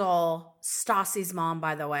handle Stassi's mom.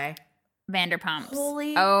 By the way. Vanderpumps.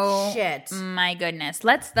 Holy shit. My goodness.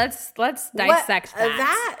 Let's dissect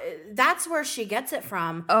that. That's where she gets it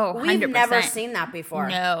from. Oh, 100%. We've never seen that before.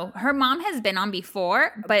 No. Her mom has been on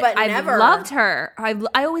before, but I've never. loved her.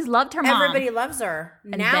 I always loved her mom. Everybody loves her.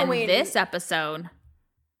 And now this episode.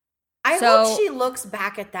 I hope she looks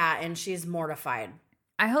back at that and she's mortified.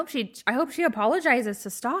 I hope she apologizes to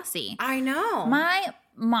Stassi. I know. My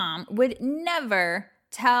mom would never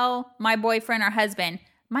tell my boyfriend or husband,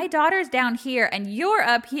 my daughter's down here and you're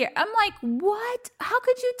up here. I'm like, what? How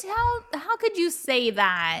could you say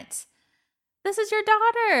that? This is your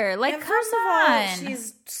daughter. Like, come first on. of all,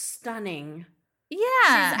 she's stunning. Yeah.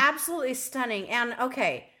 She's absolutely stunning. And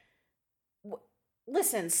okay,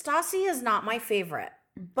 listen, Stassi is not my favorite,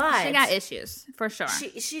 but she got issues for sure.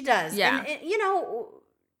 She does. Yeah. And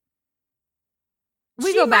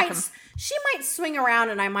she might swing around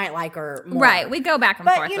and I might like her more. Right. We go back and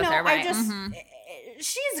forth with her, right?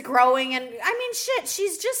 She's growing, and I mean, shit,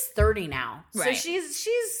 she's just 30 now. Right. So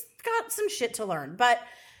she's got some shit to learn. But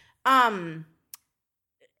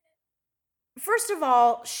first of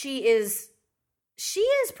all, she is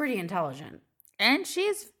pretty intelligent. And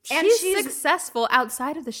she's successful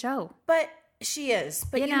outside of the show. But she is.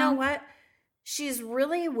 But you know what? She's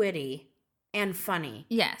really witty and funny.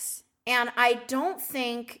 Yes. And I don't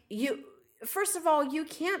think first of all, you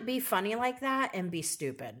can't be funny like that and be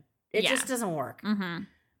stupid. It just doesn't work. Mm-hmm.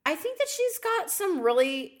 I think that she's got some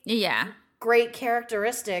really great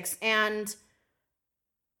characteristics. And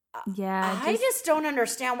Yeah. I just don't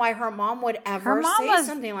understand why her mom would ever say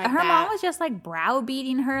something like that. Her mom was just like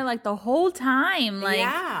browbeating her like the whole time. Like,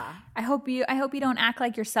 yeah. I hope you don't act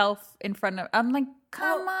like yourself in front of. I'm like,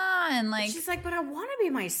 come on. Like, she's like, but I want to be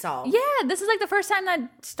myself. Yeah, this is like the first time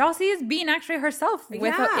that Stassi is being actually herself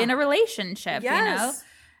in a relationship. Yes. You know.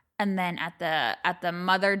 And then at the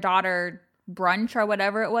mother-daughter brunch or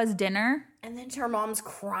whatever it was, dinner. And then her mom's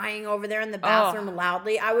crying over there in the bathroom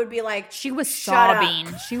loudly. I would be like, she was sobbing.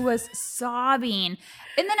 She was sobbing.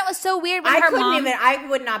 And then it was so weird when I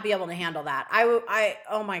would not be able to handle that.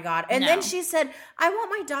 Oh my God. And then she said, I want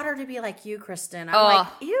my daughter to be like you, Kristen. I'm like,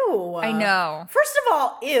 ew. I know. First of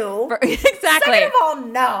all, ew. Exactly. Second of all,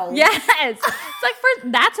 no. Yes. It's like,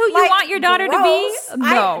 that's who you want your daughter to be?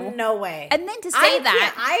 No. No way. And then to say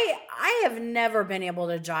that. I have never been able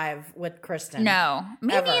to jive with Kristen. No.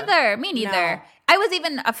 Me neither. No. I was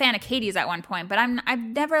even a fan of Katie's at one point, but I've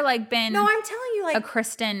never like been. No, I'm telling you, like a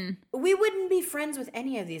Kristen. We wouldn't be friends with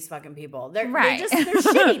any of these fucking people. They're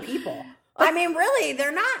shitty people. I mean, really,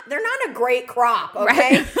 they're not a great crop.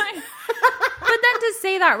 Okay. Right. But then to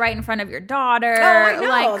say that right in front of your daughter, I know.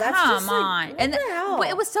 Like, that's come just like, on. What the hell?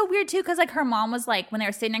 It was so weird too, because like her mom was like, when they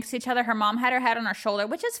were sitting next to each other, her mom had her head on her shoulder,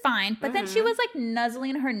 which is fine. But then she was like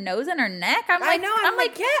nuzzling her nose and her neck. I'm like,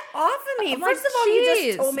 get off of me. I'm First like, of all, you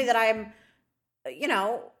just told me that I'm,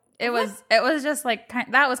 It was just like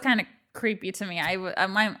that was kind of creepy to me.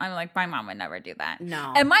 I'm like, my mom would never do that.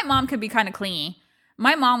 No. And my mom could be kind of clingy.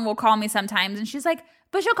 My mom will call me sometimes and she's like,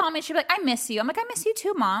 but she'll call me. She'll be like, I miss you. I'm like, I miss you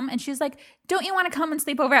too, Mom. And she's like, don't you want to come and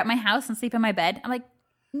sleep over at my house and sleep in my bed? I'm like,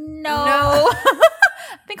 no.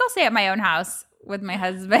 I think I'll stay at my own house with my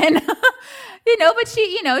husband. But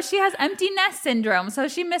she has empty nest syndrome. So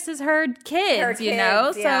she misses her kids,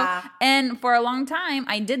 Yeah. So, and for a long time,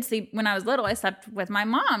 I did sleep when I was little. I slept with my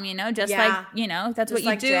mom, that's just what you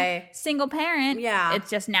like do. Jay. Single parent. Yeah. It's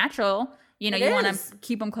just natural. You want to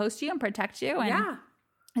keep them close to you and protect you. And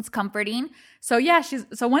it's comforting. So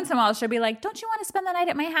so once in a while she'll be like, don't you want to spend the night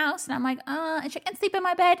at my house? And I'm like, and she can sleep in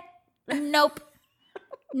my bed. Nope.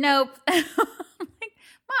 I'm like,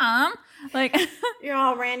 Mom, like, you're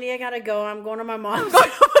all Randy, I gotta go. I'm going to my mom's.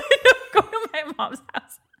 Go to my mom's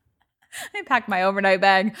house. I packed my overnight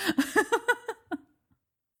bag.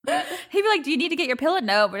 He'd be like, do you need to get your pillow?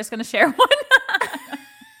 No, we're just gonna share one.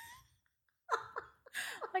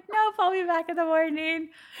 Like, nope, I'll be back in the morning.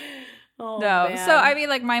 Oh, no. man. So, I mean,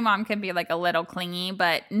 like, my mom can be, like, a little clingy,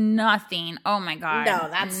 but nothing. Oh, my God. No,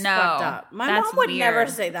 that's fucked up. My mom would never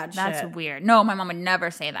say that shit. That's weird. No, my mom would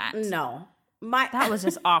never say that. No. That was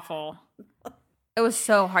just awful. It was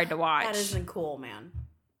so hard to watch. That isn't cool, man.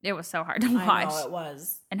 It was so hard to watch. I know, it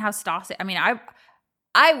was. And how Stassi, I mean,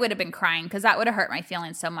 I would have been crying because that would have hurt my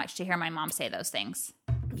feelings so much to hear my mom say those things.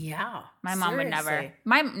 Yeah. My mom would never.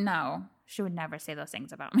 No, she would never say those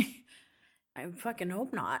things about me. I fucking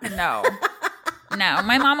hope not. No.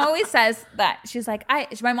 My mom always says that. She's like,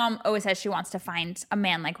 my mom always says she wants to find a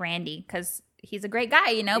man like Randy because he's a great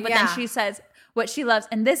guy, But then she says what she loves.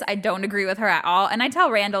 And this, I don't agree with her at all. And I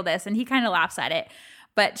tell Randall this and he kind of laughs at it.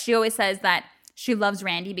 But she always says that she loves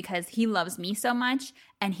Randy because he loves me so much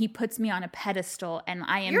and he puts me on a pedestal and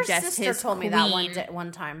I am just his queen. Your sister told me that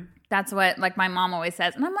one time. That's what like my mom always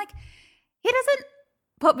says. And I'm like, he doesn't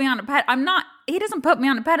put me on a he doesn't put me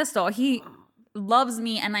on a pedestal. He loves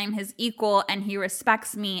me and I'm his equal and he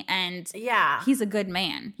respects me and he's a good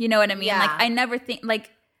man. You know what I mean? Like I never think like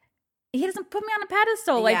he doesn't put me on a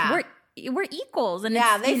pedestal. Like we're equals and they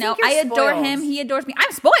think you're I adore spoiled. him, he adores me.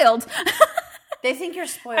 I'm spoiled. They think you're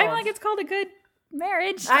spoiled. I'm like, it's called a good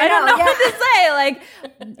marriage. I don't know yeah. what to say. Like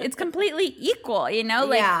it's completely equal,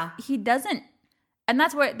 Like he doesn't and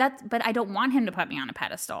but I don't want him to put me on a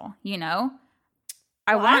pedestal,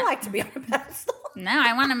 I like to be on a pedestal. No,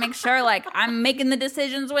 I want to make sure, like, I'm making the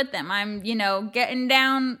decisions with them. I'm, getting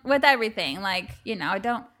down with everything. Like, I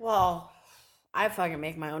don't. Well, I fucking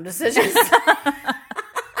make my own decisions.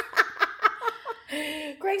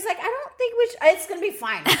 Greg's like, I don't think it's going to be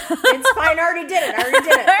fine. It's fine. I already did it.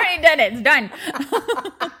 It's done.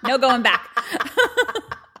 No going back.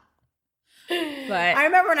 But I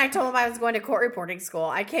remember when I told him I was going to court reporting school,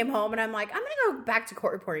 I came home and I'm like, I'm going to go back to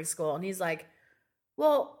court reporting school. And he's like,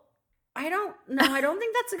 well, I don't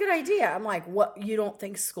think that's a good idea. I'm like, what? You don't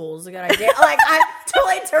think school's a good idea? Like, I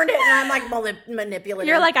totally turned it and I'm like manipulative.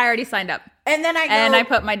 You're like, I already signed up. And then I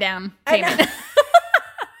put my down payment.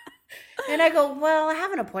 And I go, well, I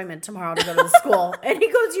have an appointment tomorrow to go to the school. And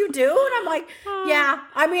he goes, you do? And I'm like, yeah.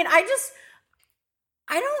 I mean, I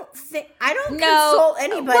don't consult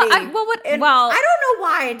anybody. I don't know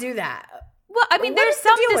why I do that. Well, I mean, there's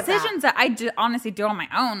some decisions that I honestly do on my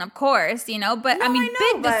own, of course, but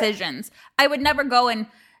big decisions. I would never go and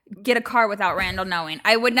get a car without Randall knowing.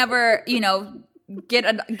 I would never, get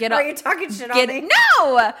a. Are you talking shit on me?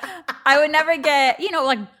 No, I would never get,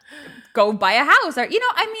 like go buy a house or,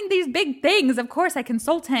 these big things. Of course, I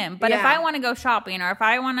consult him. But if I want to go shopping or if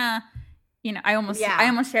I want to, I almost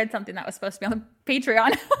shared something that was supposed to be on the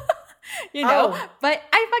Patreon. But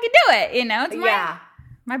I fucking do it. It's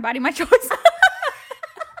my body, my choice.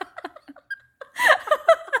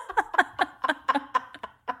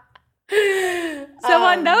 So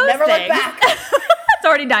on those never things, look back. It's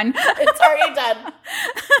already done. It's already done.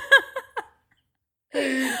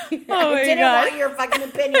 I didn't want your fucking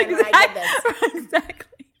opinion when I did this.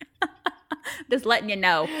 Exactly. Just letting you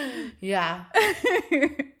know. Yeah.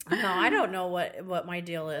 No, I don't know what my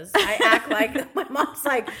deal is. I act like my mom's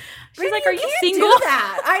like, she's like, "Are you single?" Do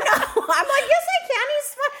that. I know. I'm like, yes, I can.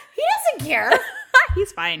 He's fine. He doesn't care.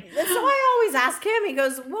 He's fine. That's why I always ask him. He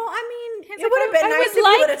goes, "Well, I mean, He's it would have been nice if you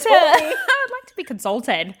would have told me." I would like to be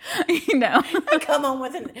consulted. I come home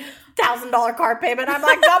with $1,000 car payment. I'm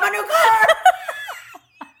like, got my new car.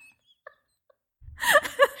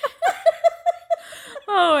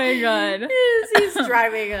 Oh my god. He's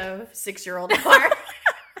driving a 6-year-old car.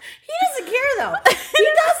 He doesn't care though. He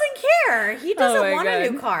doesn't care. He doesn't want a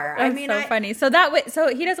new car. That's so funny. So that way,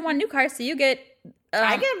 so he doesn't want a new car. So you get,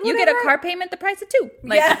 you get a car payment the price of 2.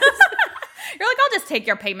 Yes. You're like, I'll just take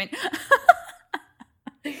your payment.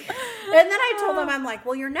 And then I told him, I'm like,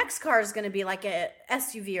 well, your next car is going to be like a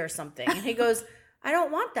SUV or something. And he goes, I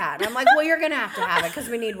don't want that. And I'm like, well, you're going to have it because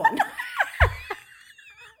we need one.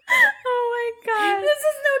 Oh my god. This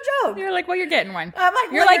is no joke. You're like, well, you're getting one. I'm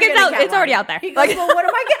like, you're like, it's out. It's already out there. He goes, well, what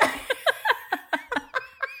am I getting?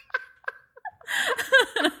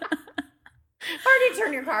 Already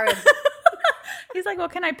turn your car in. He's like, well,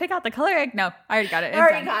 can I pick out the color? Like, no, I already got it. I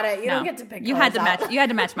already got it. You don't get to pick. You had to match. You had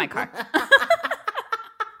to match my car.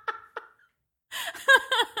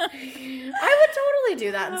 I would totally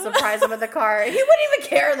do that and surprise him with a car. He wouldn't even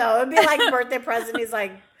care though. It'd be like a birthday present. He's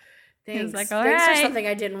like, thanks. He's like, thanks for something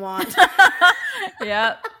I didn't want.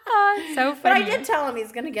 Yep. Oh, it's so funny. But I did tell him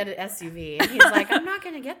he's going to get an SUV. And he's like, I'm not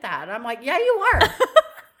going to get that. And I'm like, yeah, you are.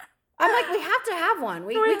 I'm like, we have to have one.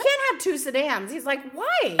 We can't have 2 sedans. He's like,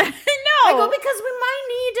 why? I know. I go, because we might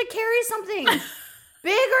need to carry something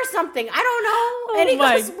big or something. I don't know. And he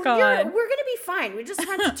goes, we're going to be fine. We just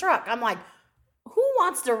rent a truck. I'm like, who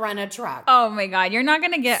wants to rent a truck? Oh my God. You're not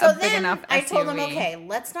going to get a big enough SUV. I told him, okay,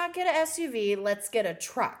 let's not get an SUV. Let's get a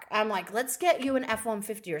truck. I'm like, let's get you an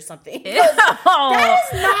F-150 or something. He goes, that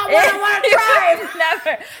is not what I want to drive.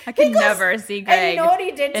 Never. I can never see Greg. And you know what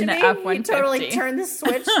he did to me? F-150. He totally turned the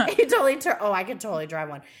switch. I could totally drive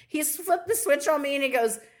one. He flipped the switch on me and he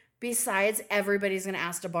goes, besides, everybody's going to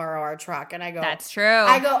ask to borrow our truck. And I go, that's true.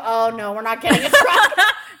 I go, oh no, we're not getting a truck.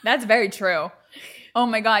 That's very true. Oh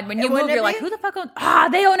my God. When you move, you're like, who the fuck owns?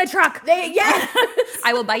 They own a truck. Yes.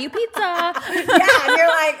 I will buy you pizza. Yeah. And you're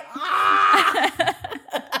like,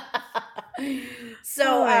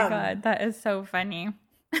 So, oh my God. That is so funny.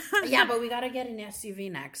 Yeah, but we got to get an SUV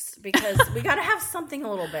next because we got to have something a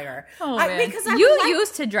little bigger. Oh, man. Because you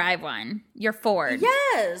used to drive one. Your Ford.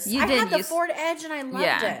 Yes. I had the Ford Edge and I loved it.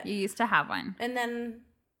 Yeah, you used to have one. And then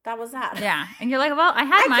that was that. Yeah. And you're like, well, I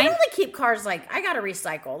had mine. I can only keep cars I got to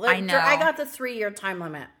recycle. I know. I got the 3-year time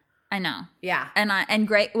limit. I know. Yeah. And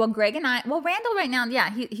Greg and I, Randall right now, yeah,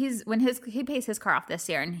 he pays his car off this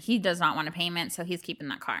year and he does not want a payment, so he's keeping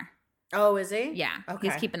that car. Oh, is he? Yeah. Okay.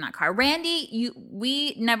 He's keeping that car. Randy,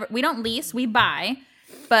 we don't lease, we buy,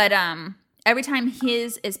 but every time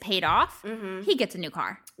his is paid off, he gets a new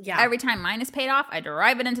car. Yeah. Every time mine is paid off, I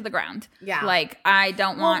drive it into the ground. Yeah. Like, I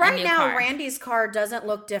don't want a new car. Right now, Randy's car doesn't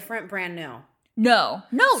look different, brand new. No,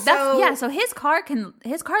 so his car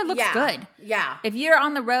looks good. Yeah. If you're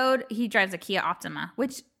on the road, he drives a Kia Optima,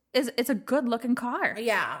 which it's a good looking car.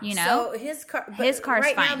 Yeah. You know? So his car's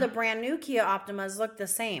right fine. Now the brand new Kia Optimas look the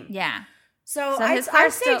same. Yeah. So I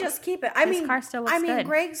say just keep it. His car still looks good.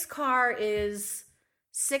 Greg's car is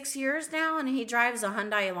 6 years now and he drives a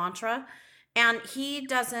Hyundai Elantra. And he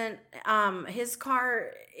doesn't, his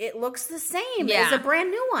car, it looks the same as a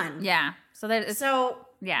brand new one. Yeah. So they're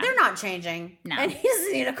not changing. No. And he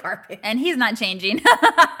doesn't need a car payment. And he's not changing.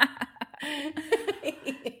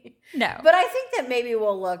 No. But I think that maybe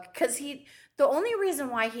we'll look, because the only reason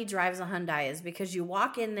why he drives a Hyundai is because you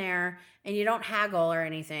walk in there and you don't haggle or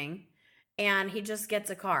anything. And he just gets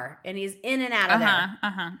a car. And he's in and out of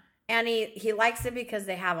there. And he likes it because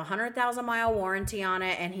they have a 100,000-mile warranty on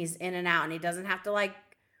it, and he's in and out, and he doesn't have to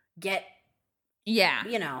get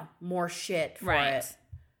more shit for it.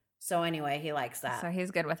 So anyway, he likes that. So he's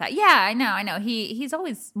good with that. Yeah, I know. He's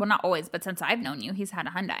always, well, not always, but since I've known you, he's had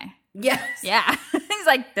a Hyundai. Yes. Yeah. He's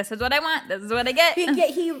like, this is what I want. This is what I get. He had a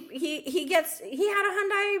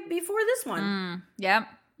Hyundai before this one. Yep.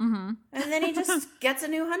 And then he just gets a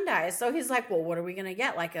new Hyundai. So he's like, well, what are we going to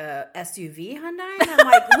get? Like a SUV Hyundai? And I'm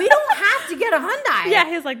like, we don't have to get a Hyundai. Yeah,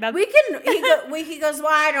 he's like, that. We can, he goes, well,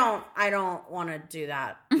 I don't want to do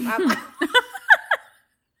that.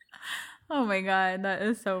 Oh my God, that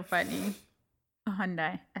is so funny. A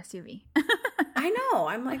Hyundai SUV. I know.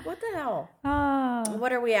 I'm like, what the hell? Oh.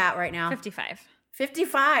 What are we at right now? 55.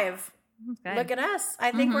 55. Okay. Look at us.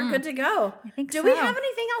 I think we're good to go. I think Do we have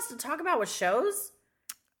anything else to talk about with shows?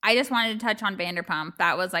 I just wanted to touch on Vanderpump.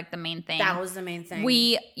 That was like the main thing. That was the main thing.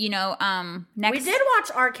 We, next. We did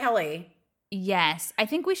watch R. Kelly. Yes. I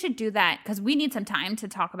think we should do that because we need some time to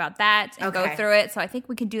talk about that and go through it. So I think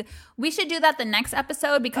we should do that the next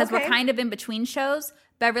episode because we're kind of in between shows.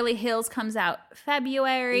 Beverly Hills comes out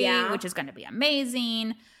February, which is going to be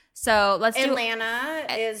amazing. So let's do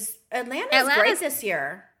Atlanta's great this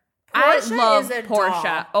year. I Portia love is a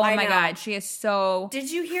Portia. doll. Oh my God, she is so Did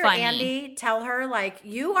you hear funny. Andy tell her, like,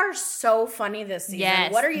 you are so funny this season?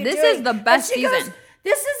 Yes. What are you doing? This is the best she season. Goes,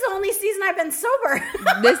 this is the only season I've been sober.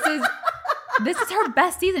 This is her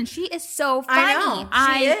best season. She is so funny.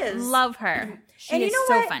 I know. She is. Love her. She and is you know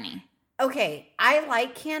so what? funny. Okay, I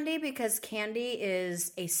like Candy because Candy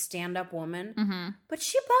is a stand-up woman, but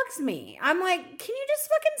she bugs me. I'm like, can you just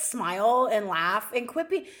fucking smile and laugh and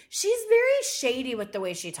quit being... She's very shady with the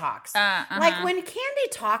way she talks. Like, when Candy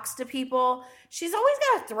talks to people, she's always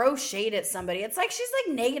got to throw shade at somebody. It's like she's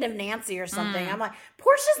like Negative Nancy or something. I'm like,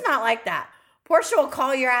 Portia's not like that. Portia will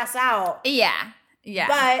call your ass out. Yeah.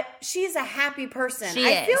 But she's a happy person.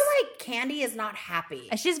 I feel like Candy is not happy.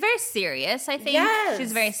 She's very serious, I think. Yes.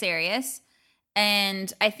 She's very serious.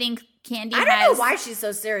 And I think Candy I don't know why she's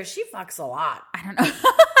so serious. She fucks a lot. I don't know.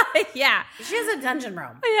 Yeah. She has a dungeon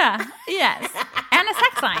room. Yeah. Yes. And a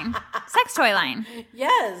sex line. Sex toy line.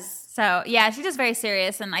 Yes. So, yeah, she's just very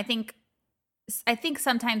serious. And I think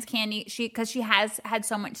sometimes Candy, because she has had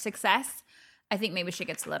so much success, I think maybe she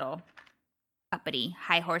gets a little uppity,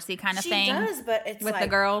 high horsey kind of thing. She does, but it's with like, the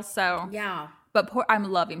girls. So yeah. But I'm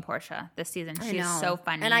loving Portia this season. She's so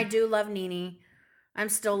funny, and I do love Nene. I'm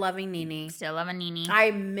still loving Nene. Still loving Nene.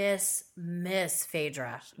 I miss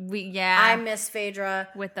Phaedra. I miss Phaedra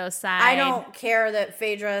with those sides. I don't care that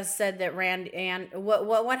Phaedra said that Randy and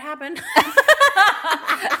what happened.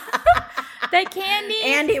 That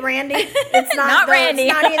Candy, Randy. It's not Randy.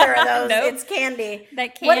 It's not either of those. Nope. It's Candy.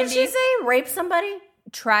 That Candy. What did she say? Rape somebody?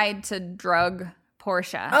 Tried to drug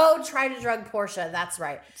Portia. Oh, tried to drug Portia. That's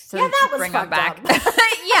right. So yeah, that was fucked up.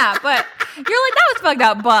 Yeah, but you're like, that was fucked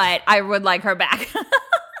up, but I would like her back.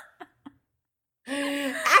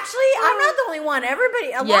 Actually, I'm not the only one.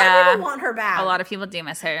 Everybody, a lot of people want her back. A lot of people do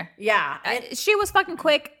miss her. Yeah. She was fucking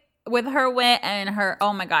quick with her wit and her,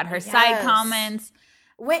 oh my God, her side comments.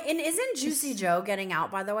 Wait, and isn't Juicy Joe getting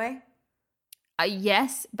out, by the way?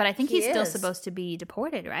 Yes, but I think he's still supposed to be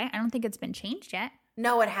deported, right? I don't think it's been changed yet.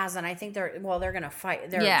 No, it hasn't. I think they're going to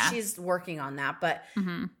fight. She's working on that, but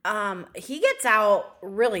he gets out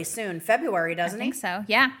really soon, February, doesn't he? I think so.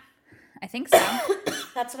 Yeah. I think so.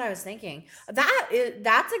 That's what I was thinking.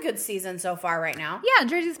 That's a good season so far right now. Yeah,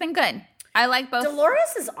 Jersey's been good. I like both.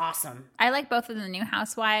 Dolores is awesome. I like both of the new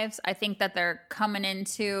housewives. I think that they're coming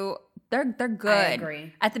into they're good. I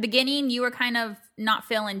agree. At the beginning, you were kind of not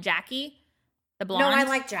feeling Jackie, the blonde. No, I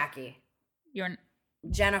like Jackie. You're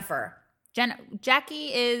Jennifer.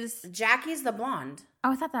 Jackie's the blonde.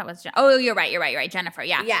 Oh, I thought that was. Oh, you're right. Jennifer.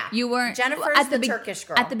 Yeah. Yeah. You weren't. Jennifer's the Turkish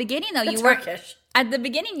girl. At the beginning, though, you weren't. At the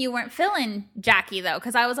beginning, you weren't feeling Jackie though,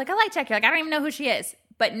 because I was like, I like Jackie. Like I don't even know who she is.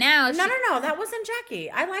 But now, no, that wasn't Jackie.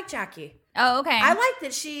 I like Jackie. Oh, okay. I like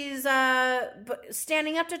that she's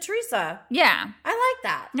standing up to Teresa. Yeah, I like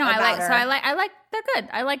that. No, I like her. So I like they're good.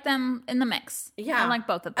 I like them in the mix. Yeah, I like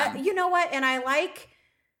both of them. You know what? And I like.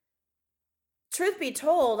 Truth be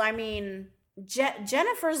told, I mean,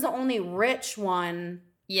 Jennifer's the only rich one.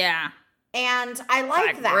 Yeah. And I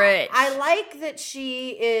like that. Rich. I like that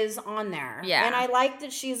she is on there. Yeah. And I like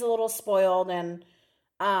that she's a little spoiled and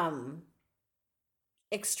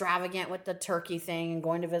extravagant with the turkey thing and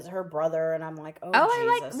going to visit her brother. And I'm like, Jesus. I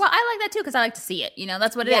like that too because I like to see it. You know,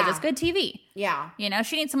 that's what it is. It's good TV. Yeah. You know,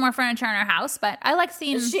 she needs some more furniture in her house, but I like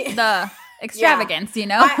seeing the extravagance, you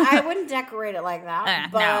know? I wouldn't decorate it like that.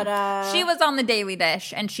 But no. She was on the Daily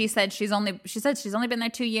Dish and she said she's only been there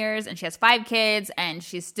 2 years and she has 5 kids and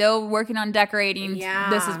she's still working on decorating. Yeah.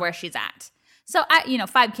 This is where she's at. So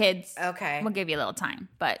 5 kids. Okay. We'll give you a little time.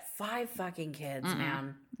 But 5 fucking kids,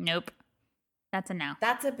 man. Nope. That's a no.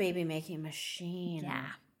 That's a baby making machine. Yeah.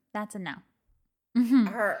 That's a no.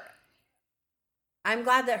 Her I'm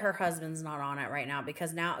glad that her husband's not on it right now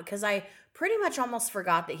because I pretty much almost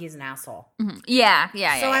forgot that he's an asshole. Mm-hmm. Yeah.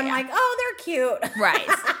 So I'm like, oh, they're cute. Right.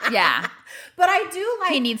 Yeah. But I do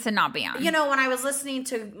like... He needs to not be on. When I was listening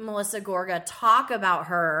to Melissa Gorga talk about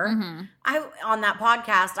her on that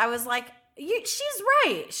podcast, I was like, she's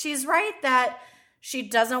right. She's right that she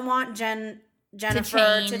doesn't want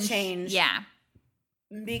Jennifer to change. Yeah.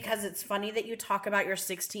 Because it's funny that you talk about your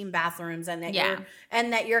 16 bathrooms and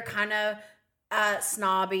that you're kind of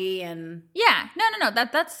snobby and no,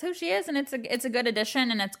 that's who she is, and it's a good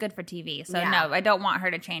addition, and it's good for TV. So no, I don't want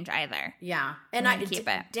her to change either. Yeah, and I keep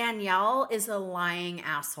it. Danielle is a lying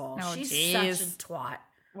asshole. Oh, she's such a twat.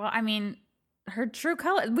 Well, I mean, her true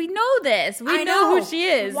color. We know this. We know who she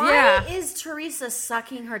is. Why is Teresa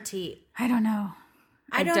sucking her teeth? I don't know.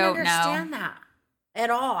 I don't understand that at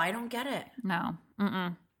all. I don't get it. No.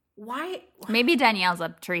 Why? Maybe Danielle's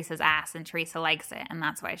up Teresa's ass, and Teresa likes it, and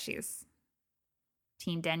that's why she's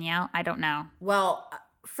Team Danielle. I don't know. Well,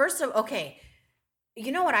 okay.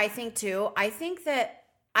 You know what I think too? I think that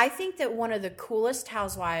one of the coolest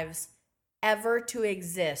housewives ever to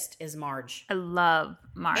exist is Marge. I love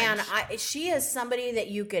Marge. And she is somebody that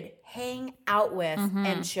you could hang out with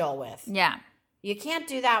and chill with. Yeah. You can't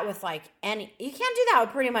do that with you can't do that with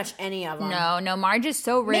pretty much any of them. No, Marge is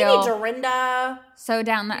so real. Maybe Dorinda. So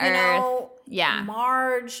down the earth. Yeah.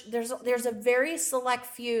 Marge, there's a very select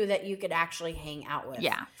few that you could actually hang out with.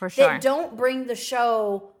 Yeah, for sure. That don't bring the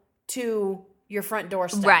show to your front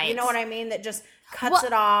doorstep. Right. You know what I mean? That just cuts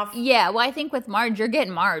it off. Yeah, well, I think with Marge, you're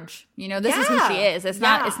getting Marge. This is who she is. It's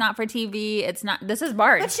not for TV. This is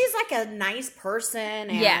Marge. But she's like a nice person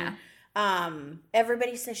and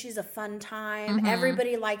everybody says she's a fun time.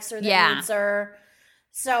 Everybody likes her that needs her.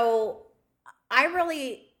 So I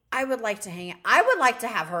would like to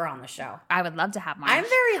have her on the show. I would love to have Marge. I'm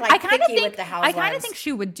very picky with the housewives. I kind of think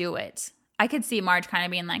she would do it. I could see Marge kind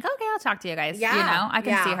of being like, okay, I'll talk to you guys. Yeah. I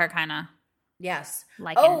can see her kind of. Yes.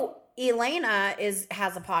 Elena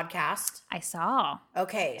has a podcast. I saw.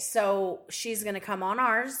 Okay, so she's going to come on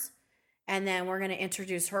ours, and then we're going to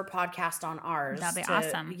introduce her podcast on ours. That'd be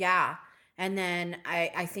awesome. Yeah. And then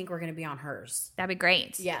I think we're going to be on hers. That'd be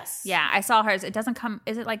great. Yes. Yeah, I saw hers. It doesn't come,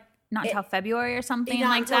 is it like not until February or something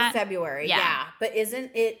like that? Not until February, yeah. But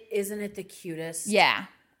isn't it the cutest? Yeah.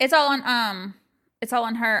 It's all on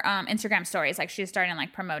her Instagram stories. Like she's starting to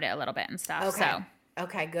like promote it a little bit and stuff. Okay. So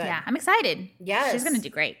okay, good. Yeah, I'm excited. Yes. She's going to do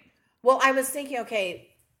great. Well, I was thinking, okay,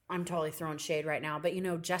 I'm totally throwing shade right now, but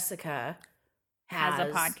Jessica has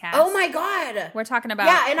a podcast. Oh my God. We're talking about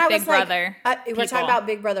Big Brother. We're talking about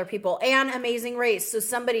Big Brother people and Amazing Race. So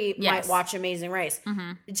somebody might watch Amazing Race.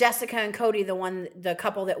 Mm-hmm. Jessica and Cody, the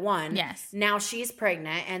couple that won. Yes. Now she's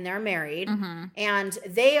pregnant and they're married. Mm-hmm. And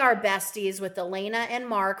they are besties with Elena and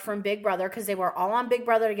Mark from Big Brother because they were all on Big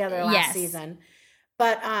Brother together last season.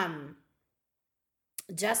 But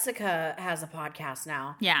Jessica has a podcast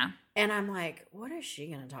now. Yeah. And I'm like, what is she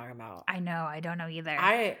going to talk about? I know. I don't know either.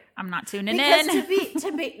 I'm not tuning because in.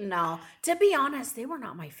 to be honest, they were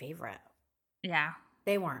not my favorite. Yeah.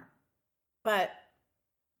 They weren't. But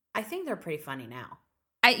I think they're pretty funny now.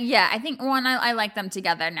 I think I like them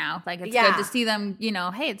together now. Like it's good to see them,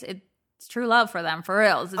 hey, it's true love for them, for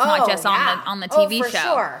reals. It's not just on the TV show.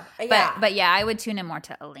 Sure. Yeah. But yeah, I would tune in more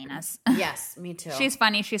to Elena's. Yes, me too. She's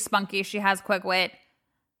funny, she's spunky, she has quick wit.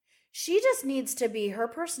 She just needs to be, her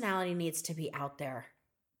personality needs to be out there.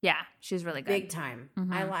 Yeah, she's really good. Big time.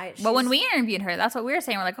 Mm-hmm. Well, when we interviewed her, that's what we were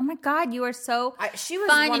saying. We're like, oh my God, you are so she was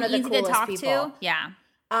fun one and of the easy coolest to talk people. to. Yeah.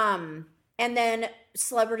 And then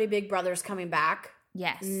Celebrity Big Brother's coming back.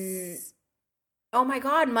 Yes. Oh my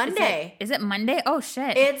God, Monday. Is it Monday? Oh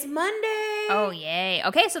shit. It's Monday. Oh yay.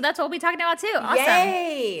 Okay, so that's what we'll be talking about too. Awesome.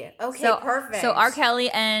 Yay. Okay, perfect. So R. Kelly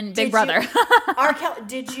and Big Brother. R. Kelly,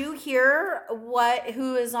 did you hear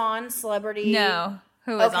who is on Celebrity? No.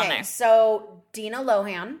 Who is on there? Okay, so Dina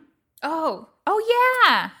Lohan. Oh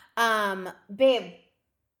yeah. Babe,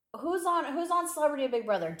 who's on Celebrity Big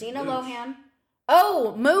Brother? Dina Lohan.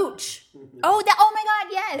 Oh, Mooch. Oh my God,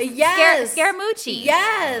 yes. Yes. Scaramucci.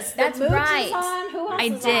 Yes. That's Mooch right. Is on. Who else I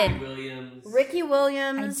is did. On? Ricky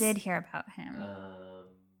Williams. I did hear about him.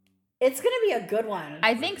 It's going to be a good one.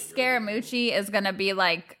 I think Scaramucci is going to be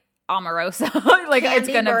like Omarosa. Like Candy it's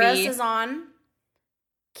going to be. is on.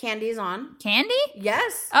 Candy's on. Candy?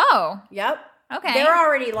 Yes. Oh. Yep. Okay. They're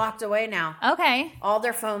already locked away now. Okay. All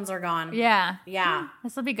their phones are gone. Yeah. Yeah.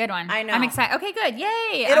 This will be a good one. I know. I'm excited. Okay, good.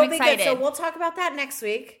 Yay. It'll I'm excited. be good. So we'll talk about that next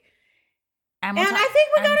week. And I think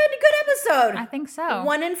we got a good episode. I think so.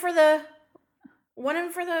 One in for the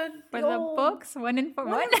books. One in for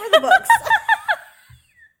the books.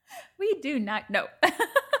 We do not know.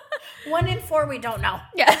 1 in 4 we don't know.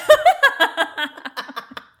 Yeah.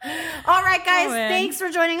 guys. Thanks for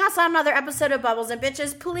joining us on another episode of Bubbles and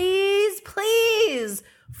Bitches. Please,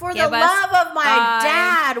 for the love of my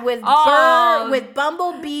dad with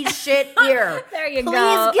bumblebee shit ear. There you go.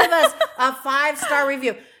 Please give us a 5-star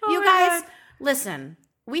review. You guys, listen,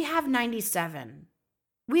 we have 97.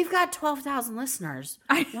 We've got 12,000 listeners.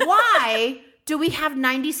 Why do we have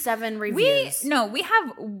 97 reviews? We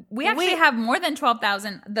actually have more than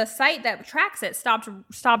 12,000. The site that tracks it stopped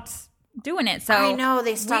doing it. So I know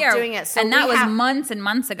they stopped doing it. So and that was months and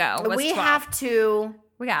months ago. We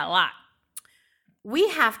got a lot. We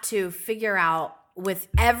have to figure out with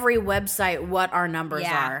every website what our numbers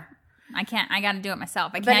are. I got to do it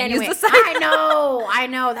myself. I can't use the site. I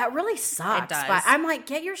know. That really sucks. It does. But I'm like,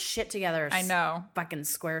 get your shit together. I know. Fucking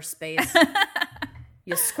Squarespace.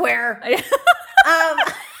 You square. So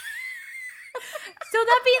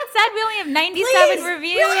that being said, we only have 97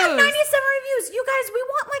 reviews. We only have 97 reviews. You guys, we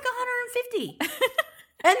want like 150.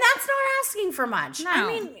 And that's not asking for much. No. I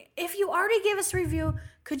mean, if you already gave us a review,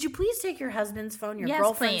 could you please take your husband's phone, your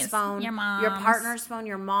girlfriend's phone, your partner's phone,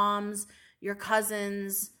 your mom's, your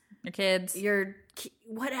cousin's, your kids, your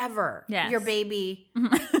whatever, your baby.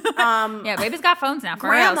 Baby's got phones now.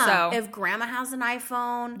 Grandma, so if grandma has an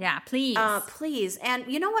iPhone, please. And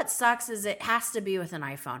you know what sucks is it has to be with an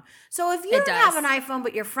iPhone. So if you don't have an iPhone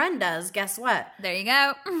but your friend does, guess what? There you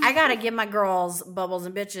go. I gotta give my girls, Bubbles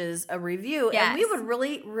and Bitches, a review, and we would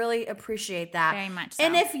really, really appreciate that. Very much so.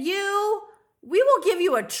 And we will give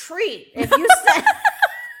you a treat if you send.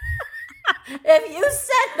 If you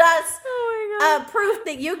send us proof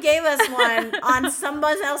that you gave us one on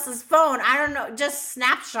someone else's phone, I don't know, just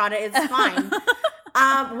snapshot it. It's fine.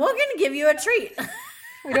 We're going to give you a treat.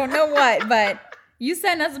 We don't know what, but you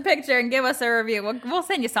send us a picture and give us a review. We'll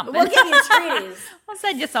send you something. We'll give you treaties. We'll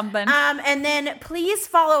send you something. And then please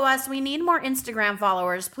follow us. We need more Instagram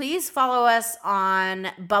followers. Please follow us on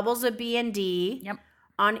Bubbles of B&D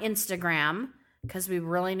on Instagram because we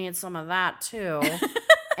really need some of that too.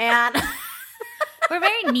 And... We're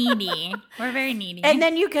very needy. And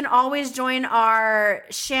then you can always join our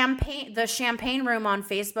the champagne room on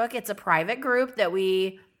Facebook. It's a private group that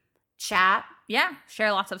we chat. Yeah.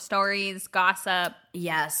 Share lots of stories, gossip.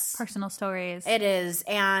 Yes. Personal stories. It is.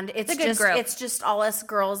 And it's just group. It's just all us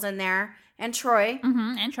girls in there. And Troy.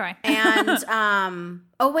 Mm-hmm. And Troy. And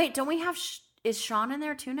oh wait, don't we have is Sean in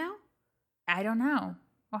there too now? I don't know.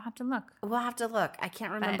 We'll have to look. I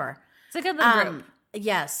can't remember. It's a good little group.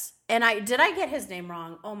 Yes. And did I get his name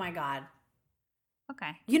wrong? Oh my God.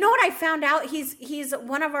 Okay. You know what I found out? He's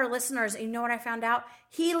one of our listeners. You know what I found out?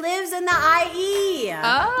 He lives in the IE.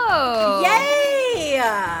 Oh. Yay.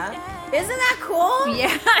 Isn't that cool?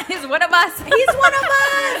 Yeah, he's one of us.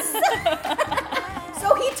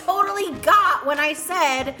 So he totally got when I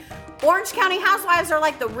said Orange County Housewives are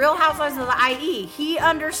like the Real Housewives of the IE. He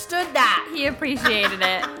understood that. He appreciated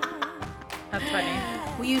it. That's funny.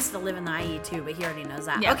 We used to live in the IE too, but he already knows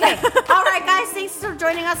that. Yeah. Okay. All right, guys. Thanks for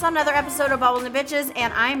joining us on another episode of Bubbles and Bitches.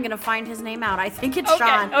 And I'm going to find his name out. I think it's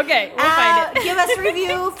Sean. Okay. We'll find it. Give us a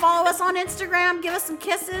review. Follow us on Instagram. Give us some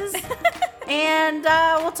kisses. And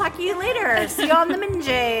we'll talk to you later. See you on the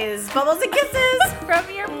Minjays. Bubbles and kisses. From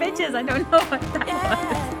your bitches. I don't know what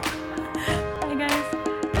that was.